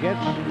walks that he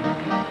gets.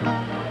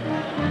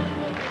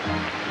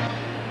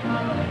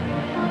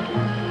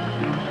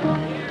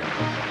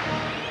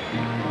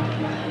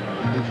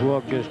 He's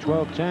walked just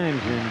 12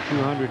 times in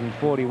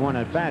 241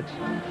 at-bats.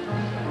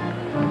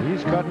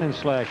 He's cutting and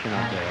slashing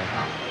up there.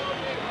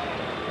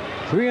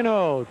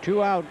 3-0,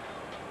 2 out,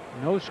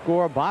 no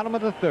score, bottom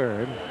of the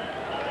third.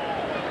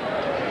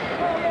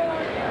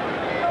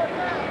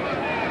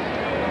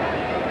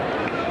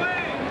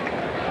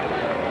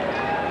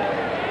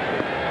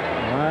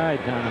 All right,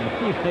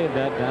 Donovan, he laid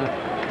that down.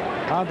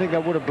 I don't think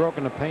that would have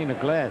broken a pane of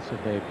glass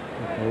if they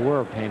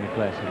were a pane of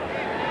glass.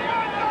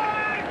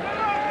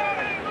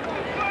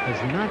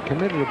 Has not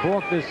committed a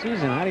balk this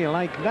season. How do you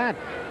like that?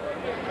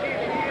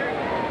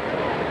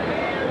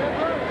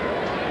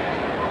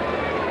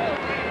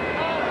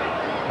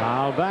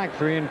 Foul back,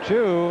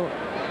 3-2.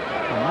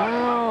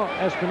 Now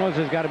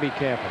Espinosa's got to be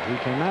careful. He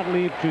cannot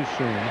leave too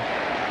soon.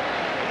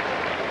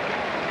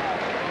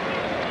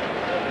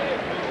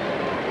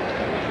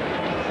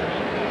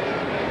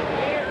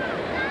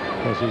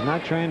 Because he's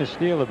not trying to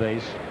steal a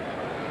base.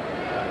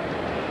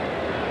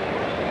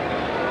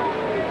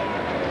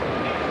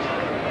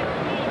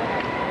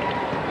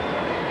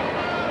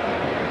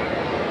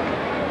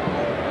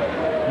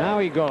 Now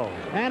he goes.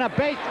 And a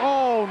base.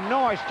 Oh, no.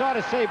 I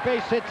started to say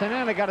base hits, and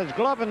then he got his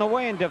glove in the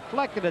way and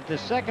deflected it to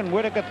second.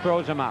 Whitaker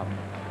throws him out.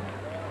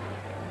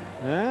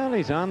 Well,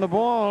 he's on the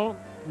ball.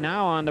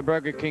 Now on the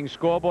Burger King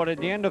scoreboard at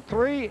the end of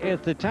 3.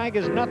 It's the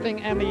Tigers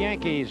nothing and the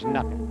Yankees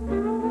nothing.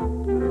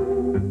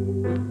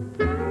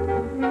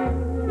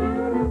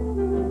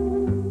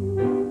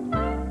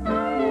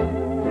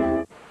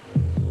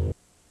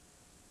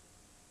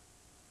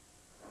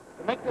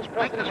 To make this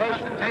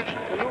presentation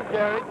to Lou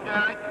Gehrig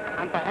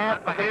on behalf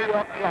of the New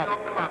York Club,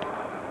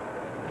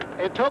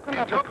 a token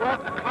of the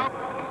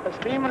club's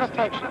esteem and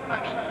affection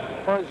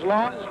for his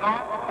long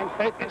and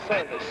faithful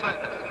service.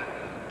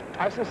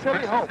 I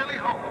sincerely hope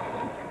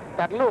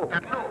that Lou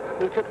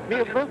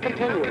will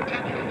continue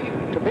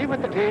to be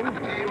with the team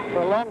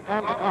for a long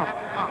time to come.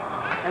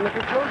 And the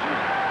conclusion?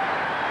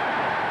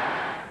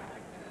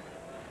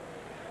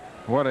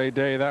 What a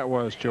day that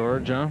was,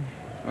 George, huh?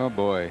 Oh,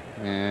 boy.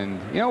 And,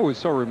 you know, what was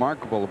so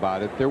remarkable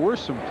about it, there were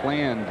some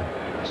planned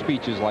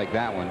speeches like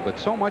that one, but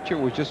so much it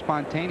was just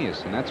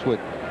spontaneous, and that's what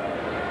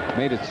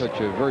made it such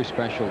a very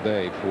special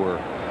day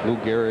for Lou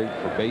Gehrig,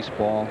 for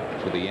baseball,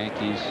 for the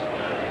Yankees,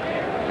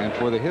 and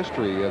for the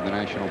history of the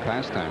national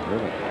pastime,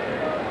 really.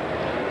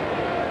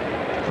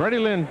 Freddie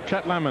Lynn,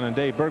 Chet Lemon, and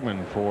Dave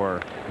Bergman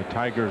for the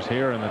Tigers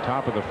here in the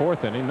top of the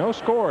 4th inning. No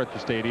score at the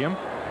stadium.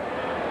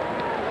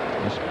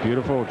 This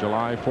beautiful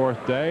July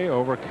 4th day,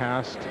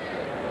 overcast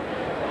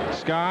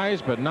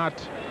skies, but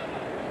not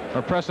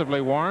oppressively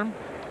warm.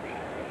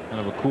 Kind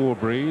of a cool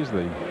breeze.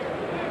 The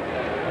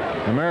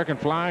American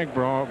flag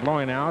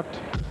blowing out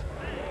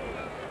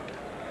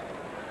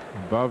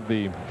above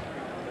the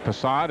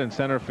facade in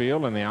center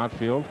field and the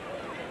outfield.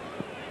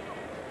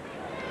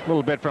 A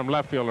little bit from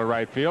left field to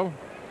right field.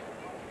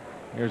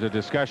 Here's a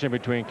discussion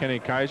between Kenny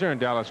Kaiser and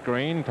Dallas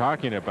Green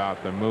talking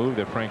about the move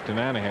that Frank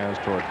Tanana has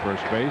toward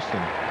first base,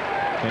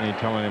 and Kenny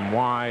telling him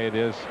why it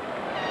is,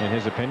 in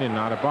his opinion,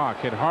 not a balk.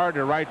 Hit hard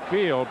to right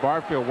field.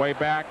 Barfield way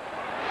back,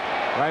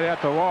 right at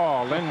the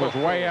wall. Lynn was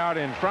way out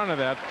in front of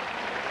that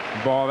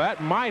ball.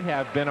 That might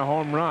have been a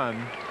home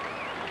run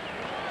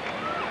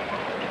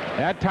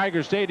at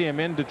Tiger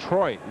Stadium in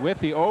Detroit with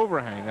the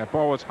overhang. That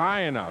ball was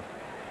high enough.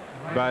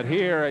 But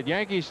here at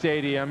Yankee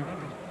Stadium,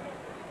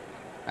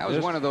 that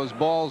was one of those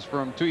balls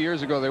from 2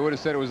 years ago. They would have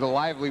said it was a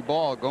lively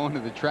ball going to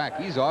the track.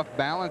 He's off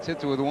balance,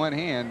 hits it with one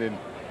hand, and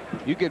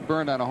you get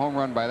burned on a home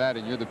run by that,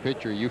 and you're the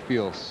pitcher. You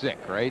feel sick,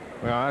 right?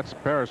 Well, that's a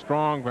pair of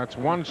strong. That's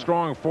one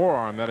strong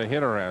forearm that a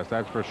hitter has.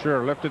 That's for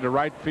sure. Lifted to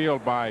right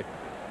field by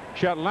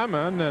Chet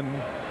Lemon,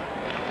 and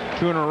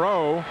 2 in a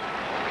row.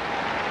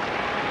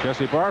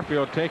 Jesse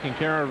Barfield taking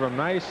care of him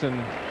nice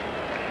and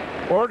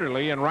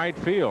orderly in right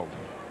field.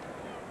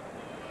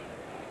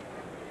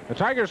 The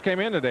Tigers came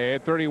in today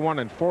at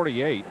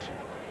 31-48.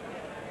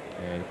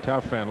 A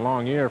tough and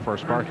long year for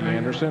Sparky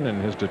Anderson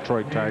and his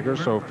Detroit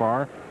Tigers so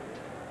far.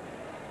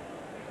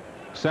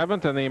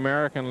 7th in the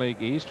American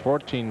League East,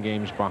 14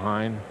 games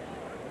behind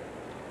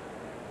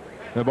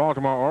the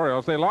Baltimore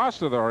Orioles. They lost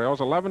to the Orioles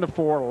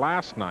 11-4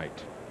 last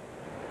night.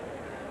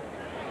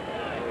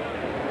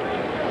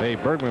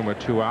 Dave Bergman with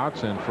 2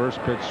 outs and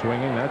first pitch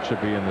swinging. That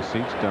should be in the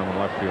seats down the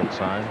left field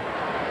side.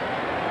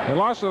 They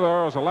lost to the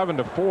Orioles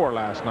 11-4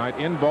 last night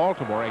in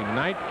Baltimore, a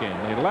night game.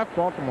 They left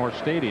Baltimore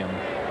Stadium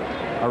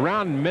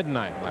around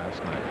midnight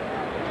last night.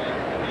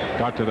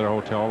 Got to their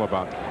hotel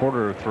about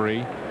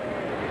 2:45.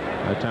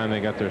 By the time they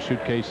got their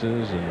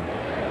suitcases and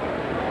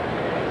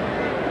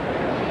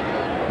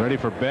ready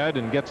for bed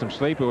and get some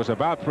sleep, it was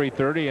about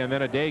 3:30, and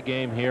then a day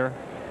game here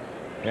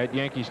at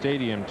Yankee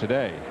Stadium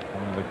today.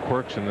 One of the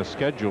quirks in the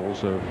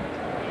schedules of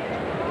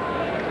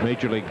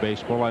Major League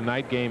Baseball, a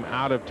night game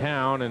out of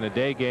town and a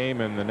day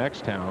game in the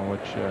next town,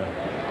 which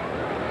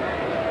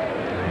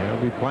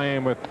they'll be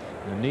playing with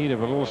the need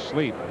of a little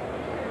sleep.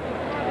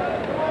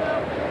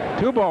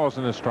 2 balls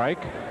and a strike.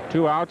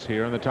 2 outs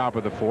here in the top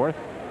of the 4th.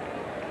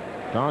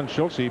 Don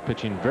Schultze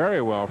pitching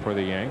very well for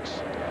the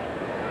Yanks.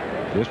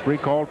 Just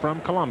recalled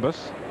from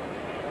Columbus.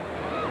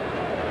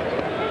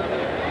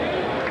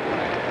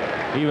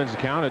 Evens the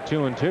count at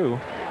 2-2.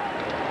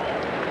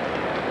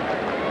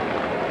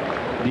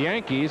 The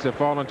Yankees have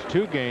fallen to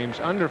 2 games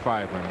under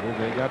 500.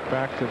 They got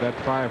back to that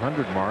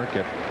 500 mark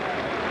at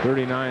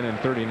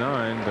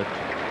 39-39, but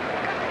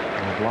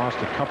they've lost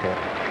a couple.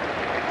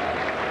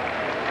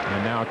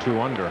 And now 2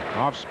 under.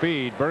 Off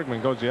speed,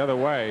 Bergman goes the other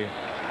way.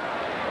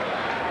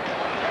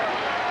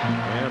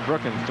 And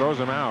Brookins throws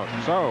him out.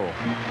 So,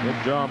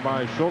 good job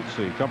by Schultze.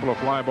 A couple of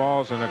fly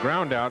balls and a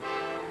ground out.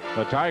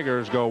 The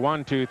Tigers go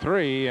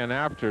 1-2-3, and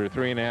after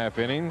 3.5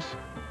 innings,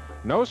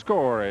 no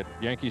score at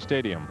Yankee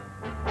Stadium.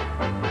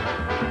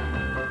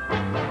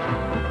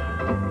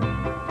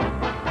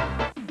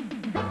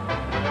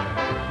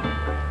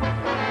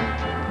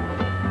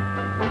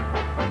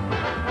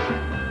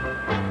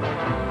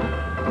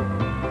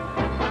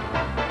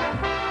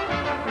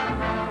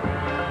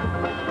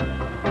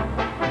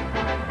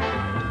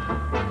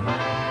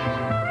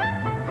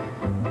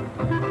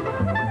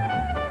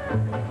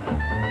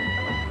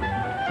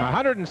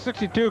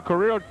 .162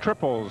 career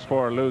triples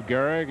for Lou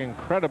Gehrig.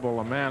 Incredible,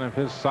 a man of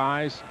his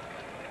size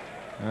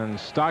and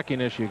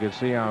stockiness. You could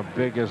see how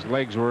big his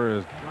legs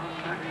were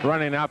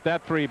running out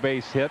that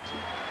 3-base hit,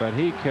 but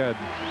he could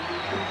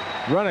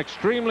run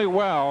extremely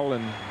well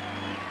and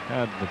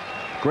had the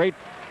great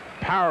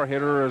power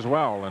hitter as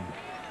well. And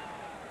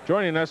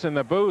joining us in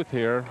the booth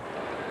here,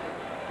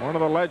 one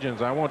of the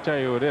legends. I won't tell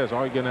you who it is.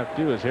 All you're gonna have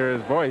to do is hear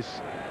his voice.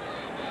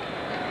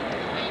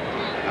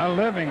 A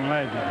living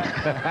legend.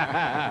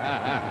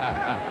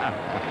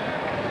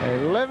 A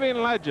living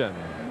legend.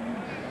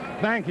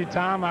 Thank you,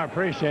 Tom. I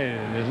appreciate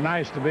it. It's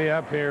nice to be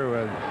up here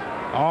with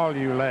all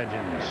you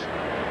legends.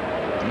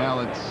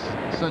 Well, it's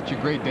such a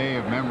great day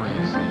of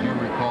memories as you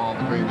recall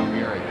the great Lou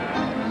Gehrig.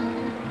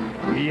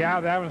 Yeah,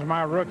 that was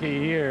my rookie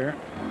year.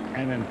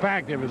 And in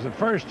fact, it was the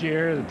first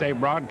year that they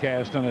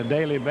broadcast on a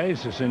daily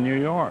basis in New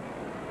York.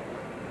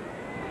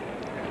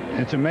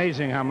 It's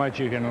amazing how much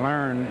you can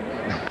learn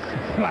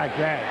like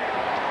that.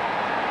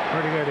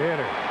 Pretty good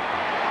hitter.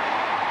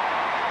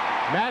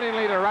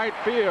 Mattingly to right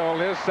field,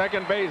 his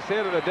second base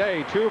hit of the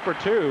day, 2 for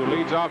 2.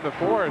 Leads off the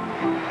 4th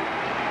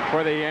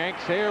for the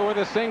Yanks here with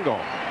a single.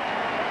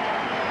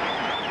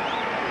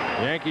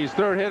 Yankees'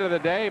 3rd hit of the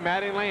day.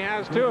 Mattingly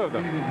has 2 of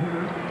them.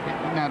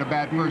 Not a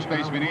bad first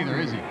baseman either,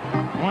 is he?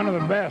 One of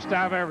the best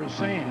I've ever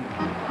seen.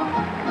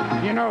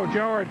 You know,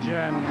 George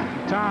and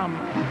Tom,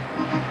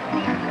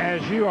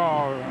 as you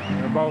all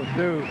both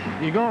do,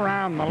 you go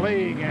around the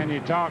league and you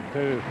talk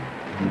to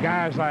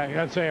guys like,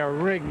 let's say, a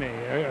Rigney,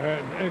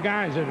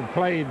 guys that have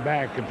played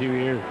back a few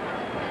years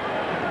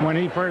when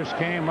he first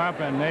came up,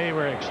 and they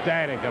were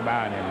ecstatic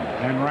about him,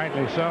 and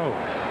rightly so.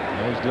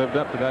 He's lived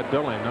up to that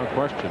billing, no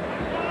question.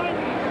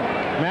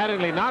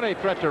 Mattingly not a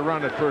threat to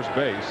run at first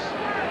base,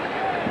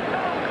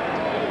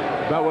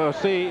 but we'll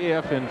see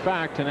if, in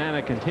fact,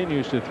 Tanana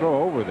continues to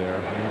throw over there.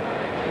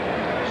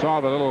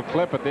 Saw the little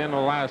clip at the end of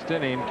the last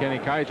inning, Kenny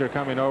Kaiser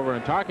coming over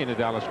and talking to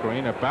Dallas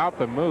Green about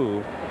the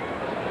move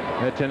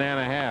that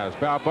Tanana has.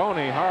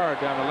 Balboni hard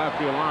down the left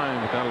field line,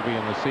 but that'll be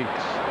in the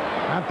seats.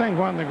 I think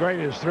one of the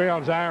greatest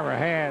thrills I ever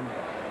had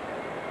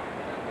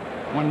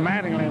when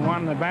Mattingly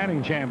won the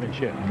batting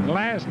championship. The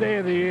last day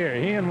of the year,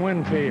 he and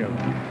Winfield.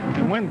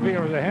 And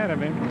Winfield was ahead of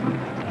him.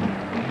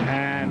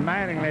 And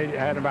Mattingly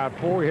had about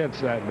 4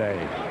 hits that day.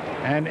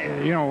 And,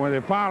 you know, when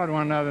they followed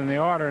one another in the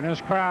order, and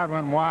this crowd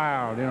went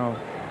wild, you know.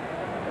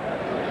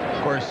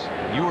 Of course,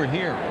 you were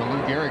here for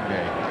Lou Gehrig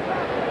Day.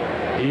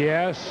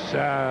 Yes,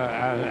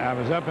 I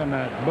was up in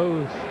that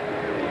booth,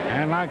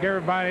 and like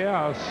everybody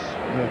else,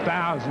 the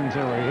thousands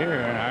that were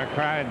here, I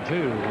cried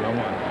too.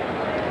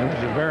 It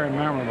was a very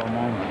memorable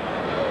moment.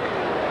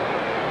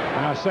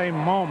 And I say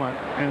moment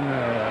in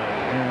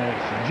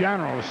its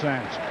general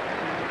sense.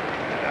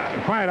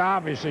 Quite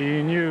obviously,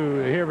 you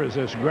knew here was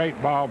this great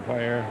ball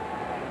player,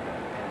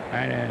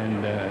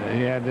 and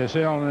he had this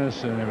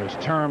illness, and it was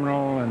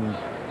terminal, and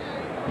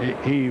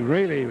he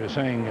really was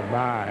saying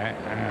goodbye.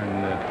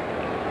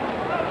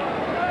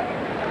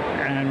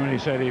 And when he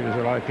said he was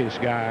the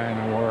luckiest guy in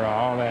the world,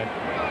 all that,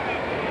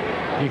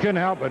 you couldn't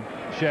help but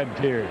shed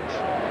tears.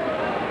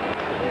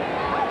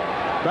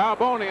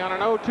 Balboni on an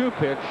 0-2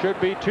 pitch, should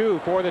be 2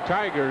 for the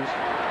Tigers.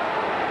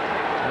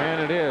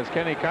 And it is.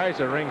 Kenny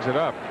Kaiser rings it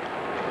up.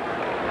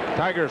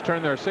 Tigers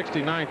turn their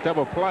 69th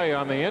double play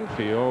on the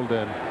infield,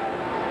 and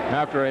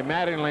after a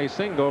Mattingly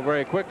single,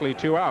 very quickly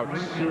 2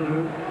 outs.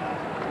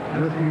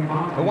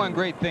 The one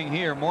great thing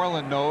here,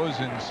 Moreland knows,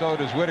 and so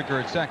does Whitaker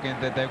at second,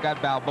 that they've got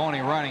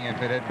Balboni running.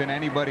 If it had been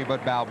anybody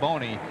but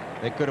Balboni,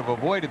 they could have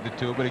avoided the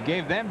 2, but it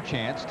gave them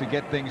chance to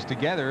get things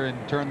together and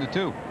turn the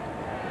 2.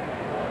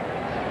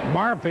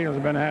 Barfield's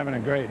been having a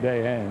great day,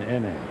 isn't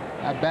he?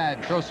 Not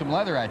bad. Throw some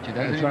leather at you,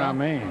 doesn't he? That's what I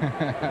mean.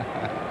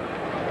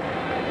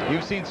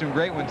 You've seen some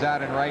great ones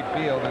out in right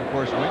field, and of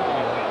course Winfield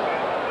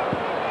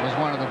was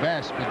one of the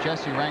best, but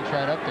Jesse ranks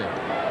right up there.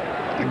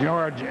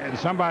 George,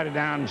 somebody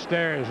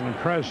downstairs in the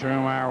press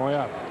room our way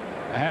up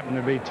happened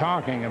to be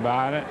talking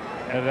about it,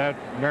 that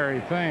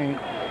very thing.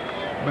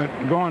 But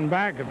going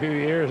back a few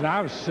years, and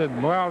I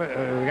said, well,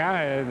 the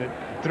guy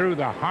that threw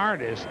the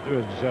hardest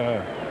was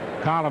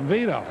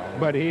Colavito,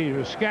 but he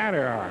was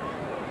scatter arm.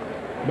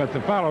 But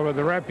the fellow with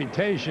the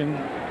reputation,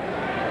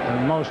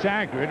 the most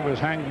accurate, was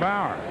Hank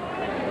Bauer.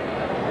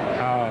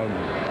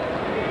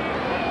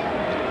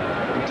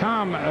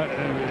 Tom,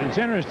 it's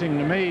interesting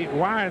to me,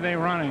 why are they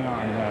running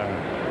on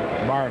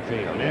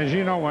Barfield? As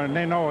you know, when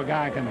they know a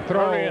guy can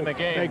throw, early in the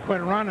game, they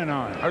quit running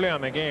on it. Early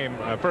on the game,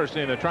 first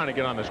inning, they're trying to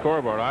get on the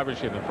scoreboard,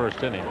 obviously in the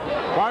first inning.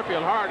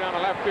 Barfield hard down the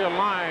left field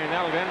line.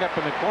 That'll end up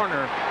in the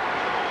corner.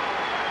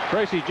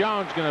 Tracy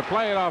Jones going to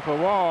play it off a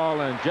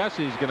wall, and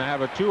Jesse's going to have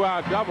a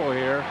 2-out double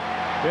here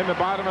in the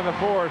bottom of the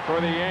fourth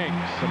for the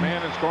Yanks. A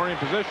man in scoring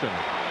position.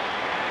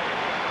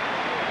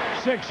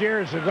 6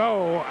 years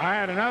ago, I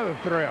had another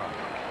thrill.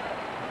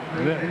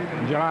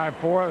 July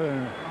 4th,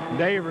 and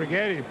Dave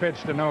Righetti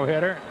pitched a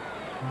no-hitter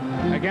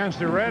against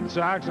the Red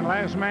Sox, and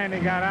last man he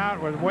got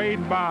out was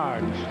Wade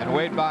Boggs. And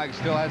Wade Boggs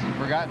still hasn't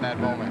forgotten that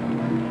moment.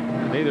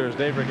 Neither is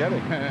Dave Righetti.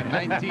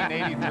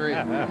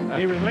 1983.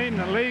 He was leading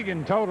the league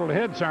in total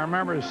hits. I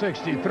remember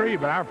 63,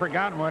 but I've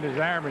forgotten what his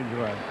average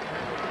was.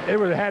 It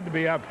had to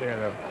be up there,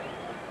 though.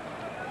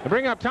 They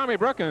bring up Tommy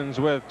Brookins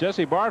with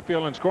Jesse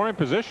Barfield in scoring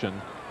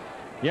position.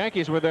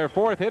 Yankees with their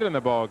 4th hit in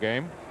the ball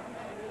game.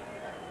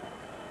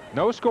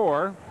 No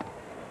score.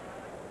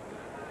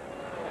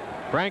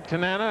 Frank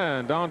Tanana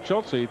and Don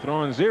Schultze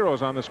throwing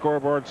zeros on the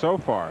scoreboard so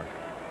far.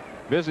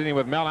 Visiting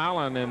with Mel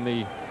Allen in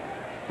the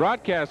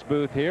broadcast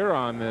booth here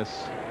on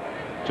this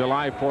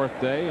July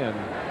 4th day in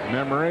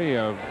memory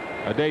of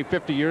a day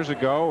 50 years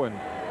ago, and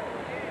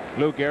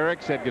Lou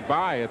Gehrig said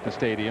goodbye at the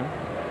stadium.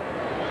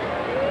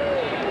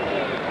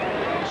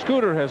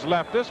 Scooter has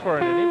left us for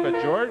an inning,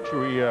 but George,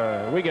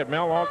 we get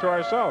Mel all to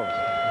ourselves.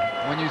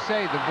 When you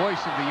say the voice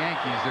of the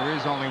Yankees, there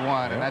is only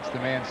one, and that's the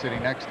man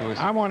sitting next to us.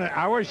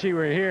 I wish he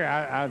were here.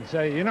 I'd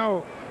say, you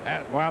know,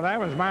 while that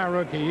was my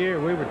rookie year,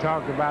 we were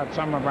talking about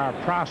some of our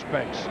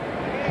prospects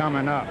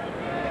coming up,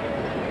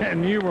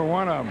 and you were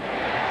one of them.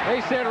 They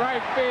said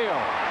right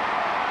field.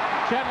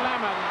 Chet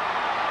Lemon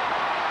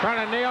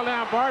trying to nail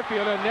down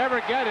Barfield and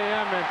never get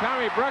him, and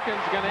Tommy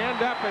Brookins going to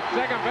end up at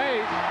second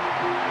base.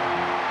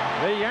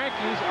 The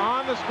Yankees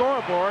on the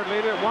scoreboard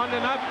lead it 1-0.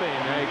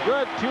 A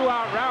good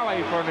 2-out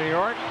rally for New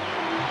York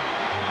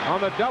on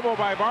the double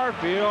by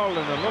Barfield,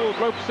 and a little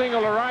bloop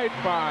single to right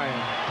by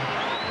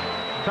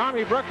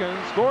Tommy Brookins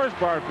scores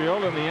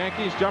Barfield, and the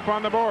Yankees jump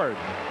on the board.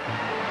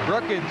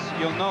 Brookins,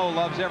 you'll know,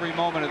 loves every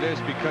moment of this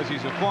because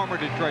he's a former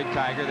Detroit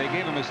Tiger. They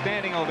gave him a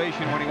standing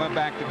ovation when he went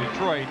back to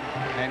Detroit,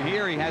 and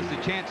here he has the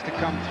chance to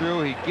come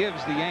through. He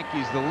gives the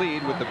Yankees the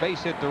lead with the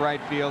base hit to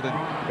right field,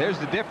 and there's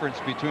the difference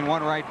between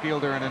one right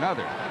fielder and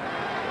another.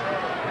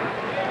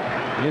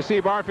 You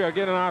see Barfield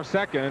getting off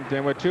second,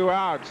 and with 2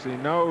 outs, he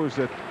knows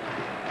that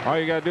all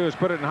you got to do is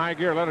put it in high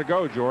gear, let it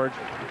go, George.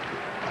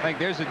 I think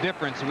there's a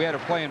difference. We had a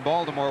play in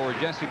Baltimore where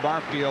Jesse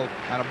Barfield,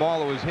 on a ball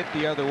that was hit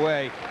the other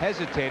way,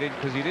 hesitated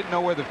because he didn't know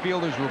where the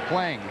fielders were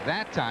playing.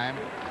 That time,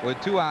 with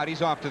 2 out,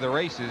 he's off to the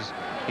races.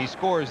 He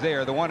scores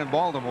there. The one in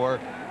Baltimore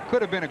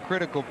could have been a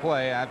critical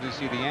play.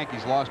 Obviously, the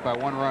Yankees lost by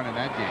 1 run in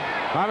that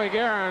game. Bobby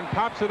Guerin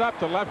pops it up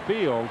to left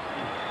field.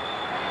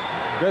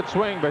 Good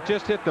swing, but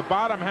just hit the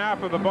bottom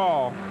half of the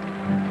ball.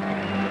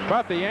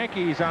 But the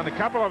Yankees, on a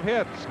couple of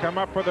hits, come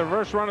up with the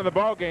first run of the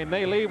ball game.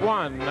 They leave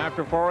 1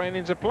 after 4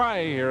 innings of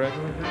play here at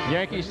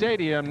Yankee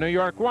Stadium. New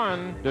York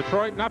 1,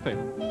 Detroit nothing.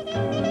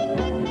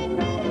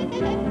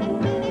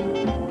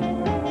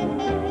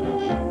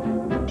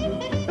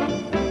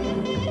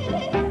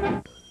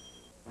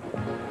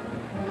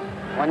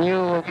 When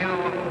you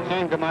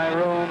came to my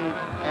room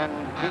in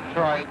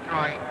Detroit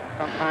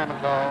some time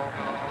ago,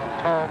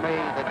 told me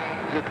that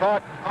you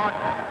thought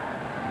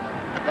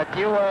that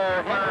you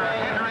were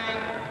hindering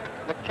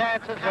the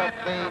chances of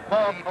the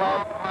ball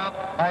club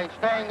by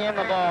staying in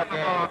the ball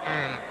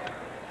game.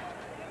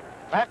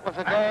 That was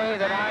a day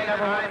that I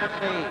never wanted to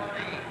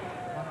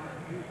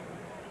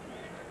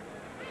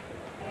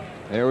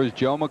see. There was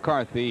Joe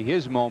McCarthy,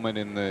 his moment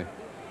in the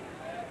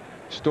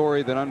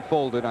story that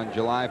unfolded on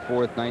July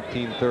 4th,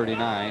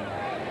 1939.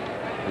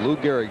 Lou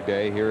Gehrig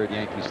Day here at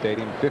Yankee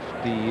Stadium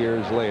 50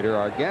 years later.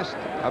 Our guest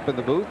up in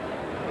the booth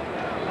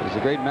is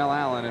the great Mel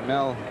Allen. And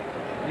Mel,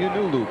 you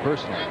knew Lou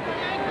personally.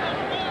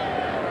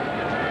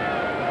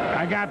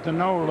 I got to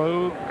know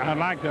Lou. I'd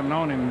like to have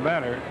known him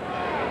better.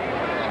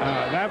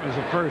 That was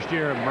the first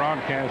year of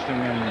broadcasting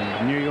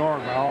in New York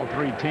by all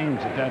 3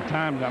 teams at that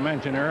time, as I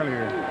mentioned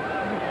earlier.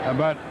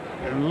 But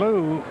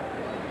Lou,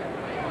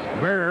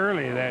 very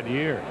early that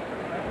year,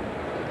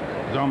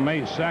 it was on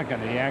May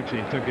 2nd, he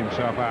actually took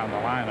himself out of the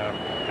lineup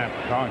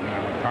after talking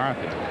to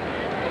McCarthy.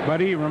 But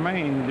he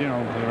remained, you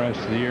know, for the rest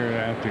of the year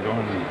after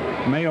going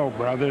to Mayo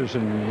Brothers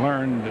and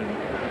learned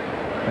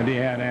that he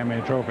had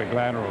amyotrophic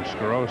lateral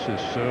sclerosis,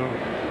 so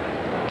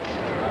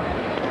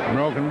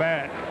broken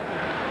bat.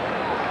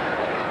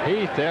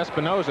 Heath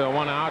Espinosa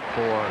 1 out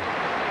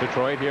for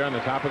Detroit here on the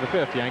top of the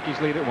 5th. Yankees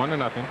lead it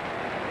 1-0.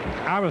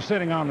 I was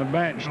sitting on the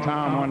bench,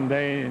 Tom, one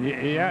day, and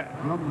you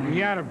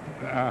got to,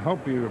 I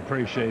hope you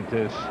appreciate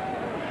this.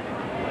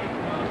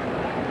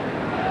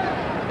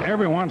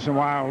 Every once in a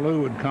while,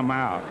 Lou would come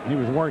out. He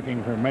was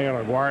working for Mail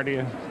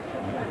LaGuardia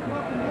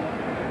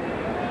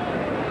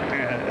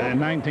in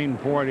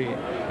 1940,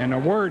 and the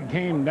word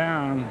came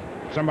down,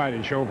 somebody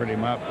chauffeured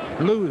him up,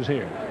 Lou's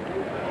here.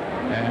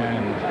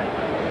 And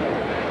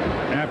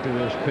after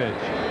this pitch,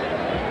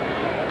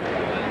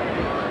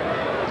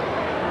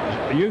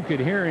 you could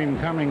hear him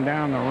coming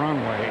down the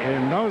runway.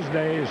 In those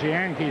days, the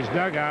Yankees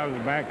dugout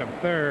was back of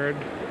third.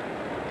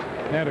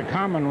 They had a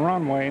common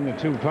runway, and the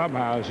two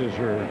clubhouses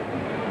were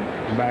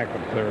back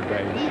of third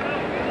base.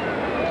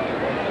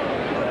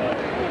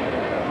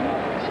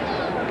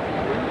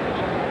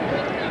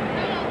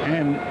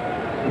 And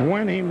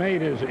when he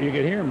made his, you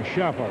could hear him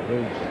shuffle.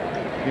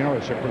 You know,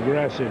 it's a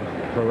progressive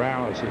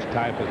paralysis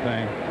type of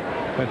thing.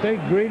 But they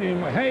greeted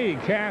him, hey,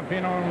 Cap,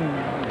 you know,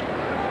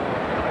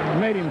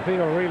 made him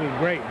feel really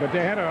great. But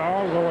they had to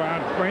all go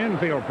out for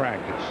infield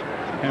practice.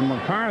 And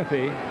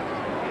McCarthy,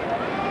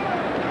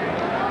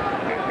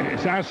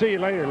 so I'll see you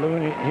later, Lou,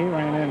 and he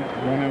went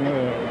into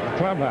the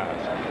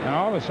clubhouse. And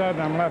all of a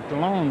sudden, I'm left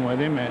alone with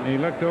him, and he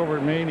looked over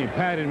at me, and he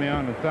patted me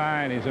on the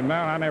thigh, and he said,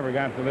 Mel, I never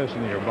got to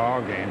listen to your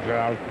ball games where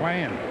I was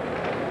playing.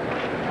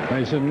 And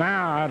he said,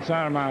 now,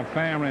 outside of my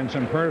family and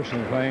some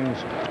personal things,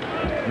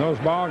 those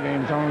ball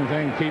games are the only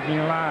thing keep me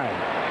alive.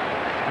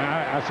 And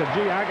I said,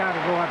 gee, I got to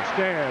go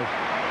upstairs.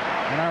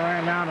 And I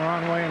ran down the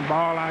runway and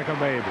bawled like a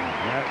baby.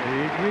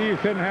 You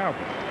couldn't help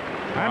it.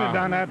 I'd have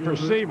done that for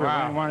Seaver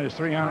when he won his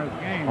 300th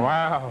game.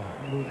 Wow.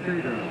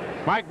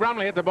 Mike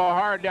Brumley hit the ball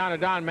hard down to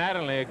Don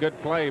Mattingly. A good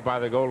play by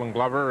the Golden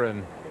Glover.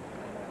 And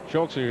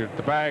Schultz hit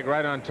the bag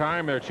right on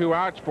time. There are 2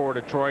 outs for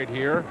Detroit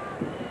here.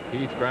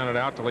 Heath grounded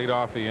out to lead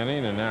off the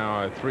inning. And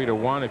now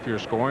 3-1 if you're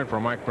scoring for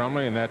Mike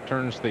Brumley. And that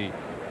turns the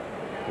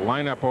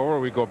lineup over.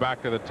 We go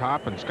back to the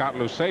top. And Scott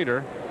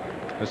Lusader,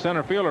 the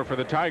center fielder for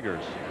the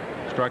Tigers,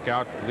 struck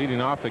out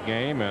leading off the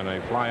game. And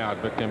a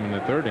flyout victim in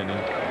the 3rd inning.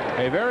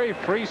 A very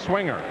free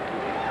swinger.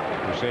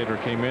 Crusader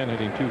came in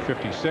hitting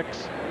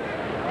 .256.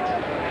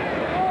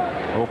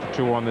 0 for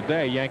 2 on the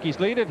day. Yankees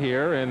lead it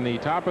here in the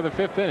top of the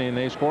 5th inning.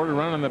 They scored a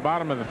run in the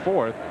bottom of the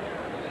 4th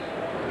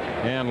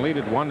and lead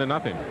it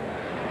 1-0.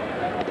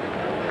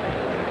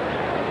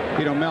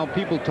 You know, Mel,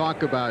 people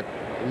talk about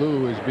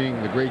Lou as being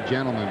the great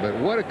gentleman, but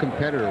what a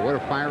competitor, what a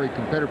fiery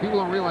competitor. People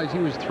don't realize he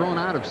was thrown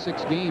out of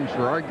 6 games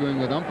for arguing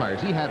with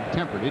umpires. He had a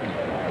temper, didn't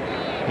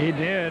he? He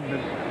did.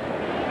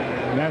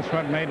 And that's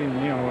what made him,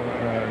 you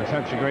know,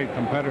 such a great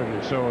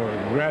competitor, so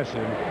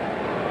aggressive.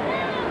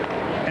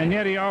 And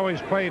yet he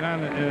always played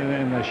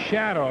in the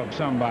shadow of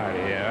somebody.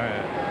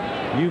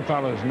 You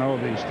fellas know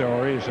these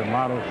stories, and a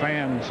lot of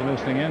fans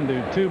listening in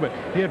do too, but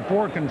he had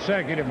 4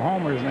 consecutive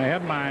homers in the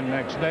headline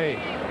next day.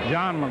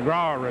 John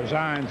McGraw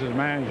resigns as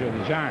manager of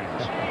the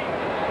Giants.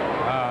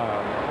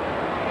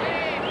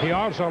 He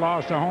also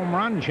lost a home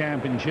run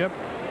championship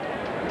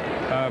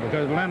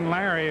because Len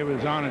Larry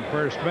was on at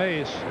first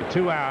base,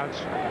 2 outs.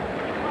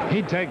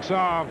 He takes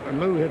off, and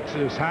Lou hits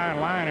this high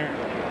liner.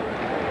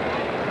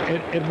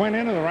 It went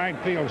into the right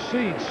field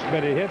seats,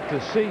 but it hit the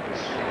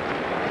seats,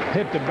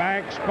 hit the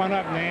back, spun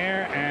up in the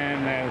air,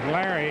 and as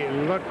Larry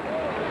looked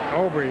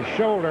over his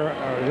shoulder,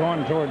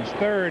 going towards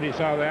third, he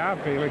saw the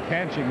outfielder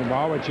catching the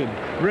ball, which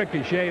had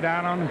ricocheted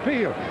out on the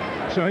field.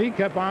 So he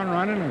kept on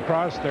running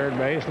across third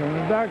base and in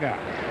the dugout.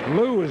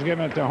 Lou was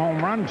giving it the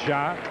home run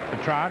shot. The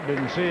trot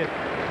didn't see it.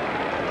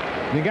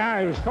 The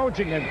guy who was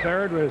coaching at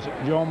third was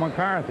Joe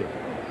McCarthy.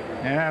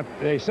 And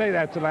they say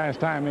that's the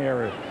last time he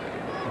ever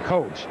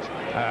coached.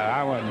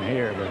 I wasn't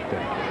here,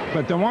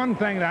 but the one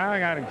thing that I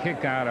got a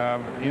kick out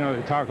of, you know,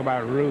 they talk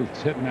about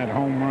Ruth's hitting that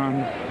home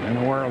run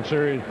in the World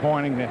Series,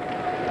 pointing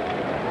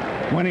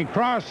that when he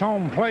crossed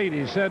home plate,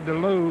 he said to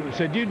Lou,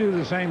 said, you do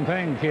the same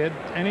thing, kid,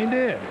 and he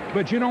did.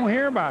 But you don't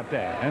hear about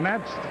that, and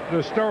that's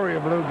the story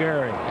of Lou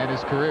Gehrig. And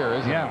his career,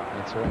 isn't it? Yeah.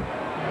 That's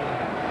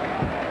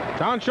right.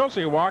 Don Schultz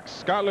walks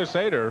Scott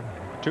Lusader.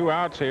 2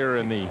 outs here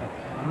in the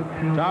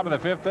top of the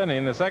 5th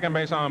inning. The second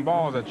base on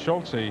balls that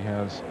Schultz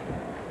has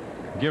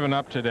given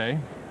up today.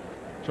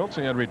 Schultz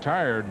had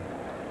retired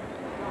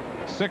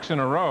 6 in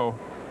a row.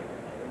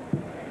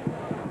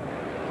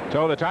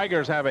 So the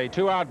Tigers have a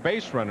 2-out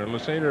base runner.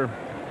 Lusader,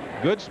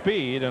 good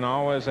speed and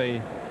always a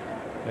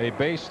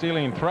base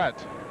stealing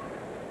threat.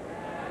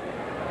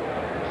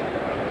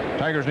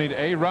 Tigers need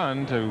a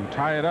run to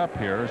tie it up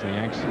here as the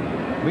Yanks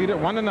lead it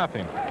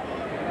 1-0.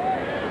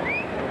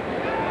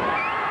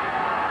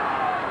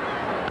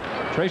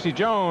 Tracy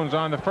Jones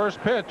on the first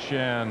pitch,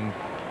 and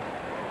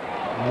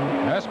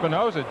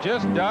Espinosa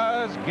just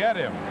does get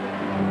him.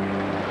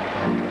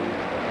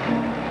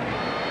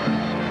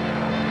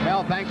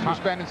 Mel, thanks for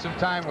spending some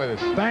time with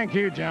us. Thank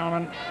you,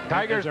 gentlemen.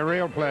 Tigers, it's a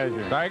real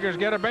pleasure. Tigers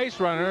get a base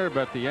runner,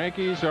 but the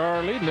Yankees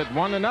are leading it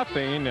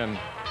 1-0. And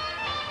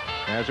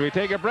as we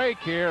take a break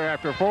here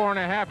after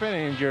 4.5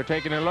 innings, you're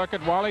taking a look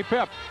at Wally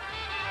Pipp,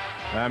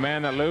 the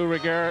man that Lou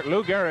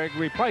Gehrig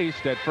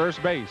replaced at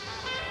first base.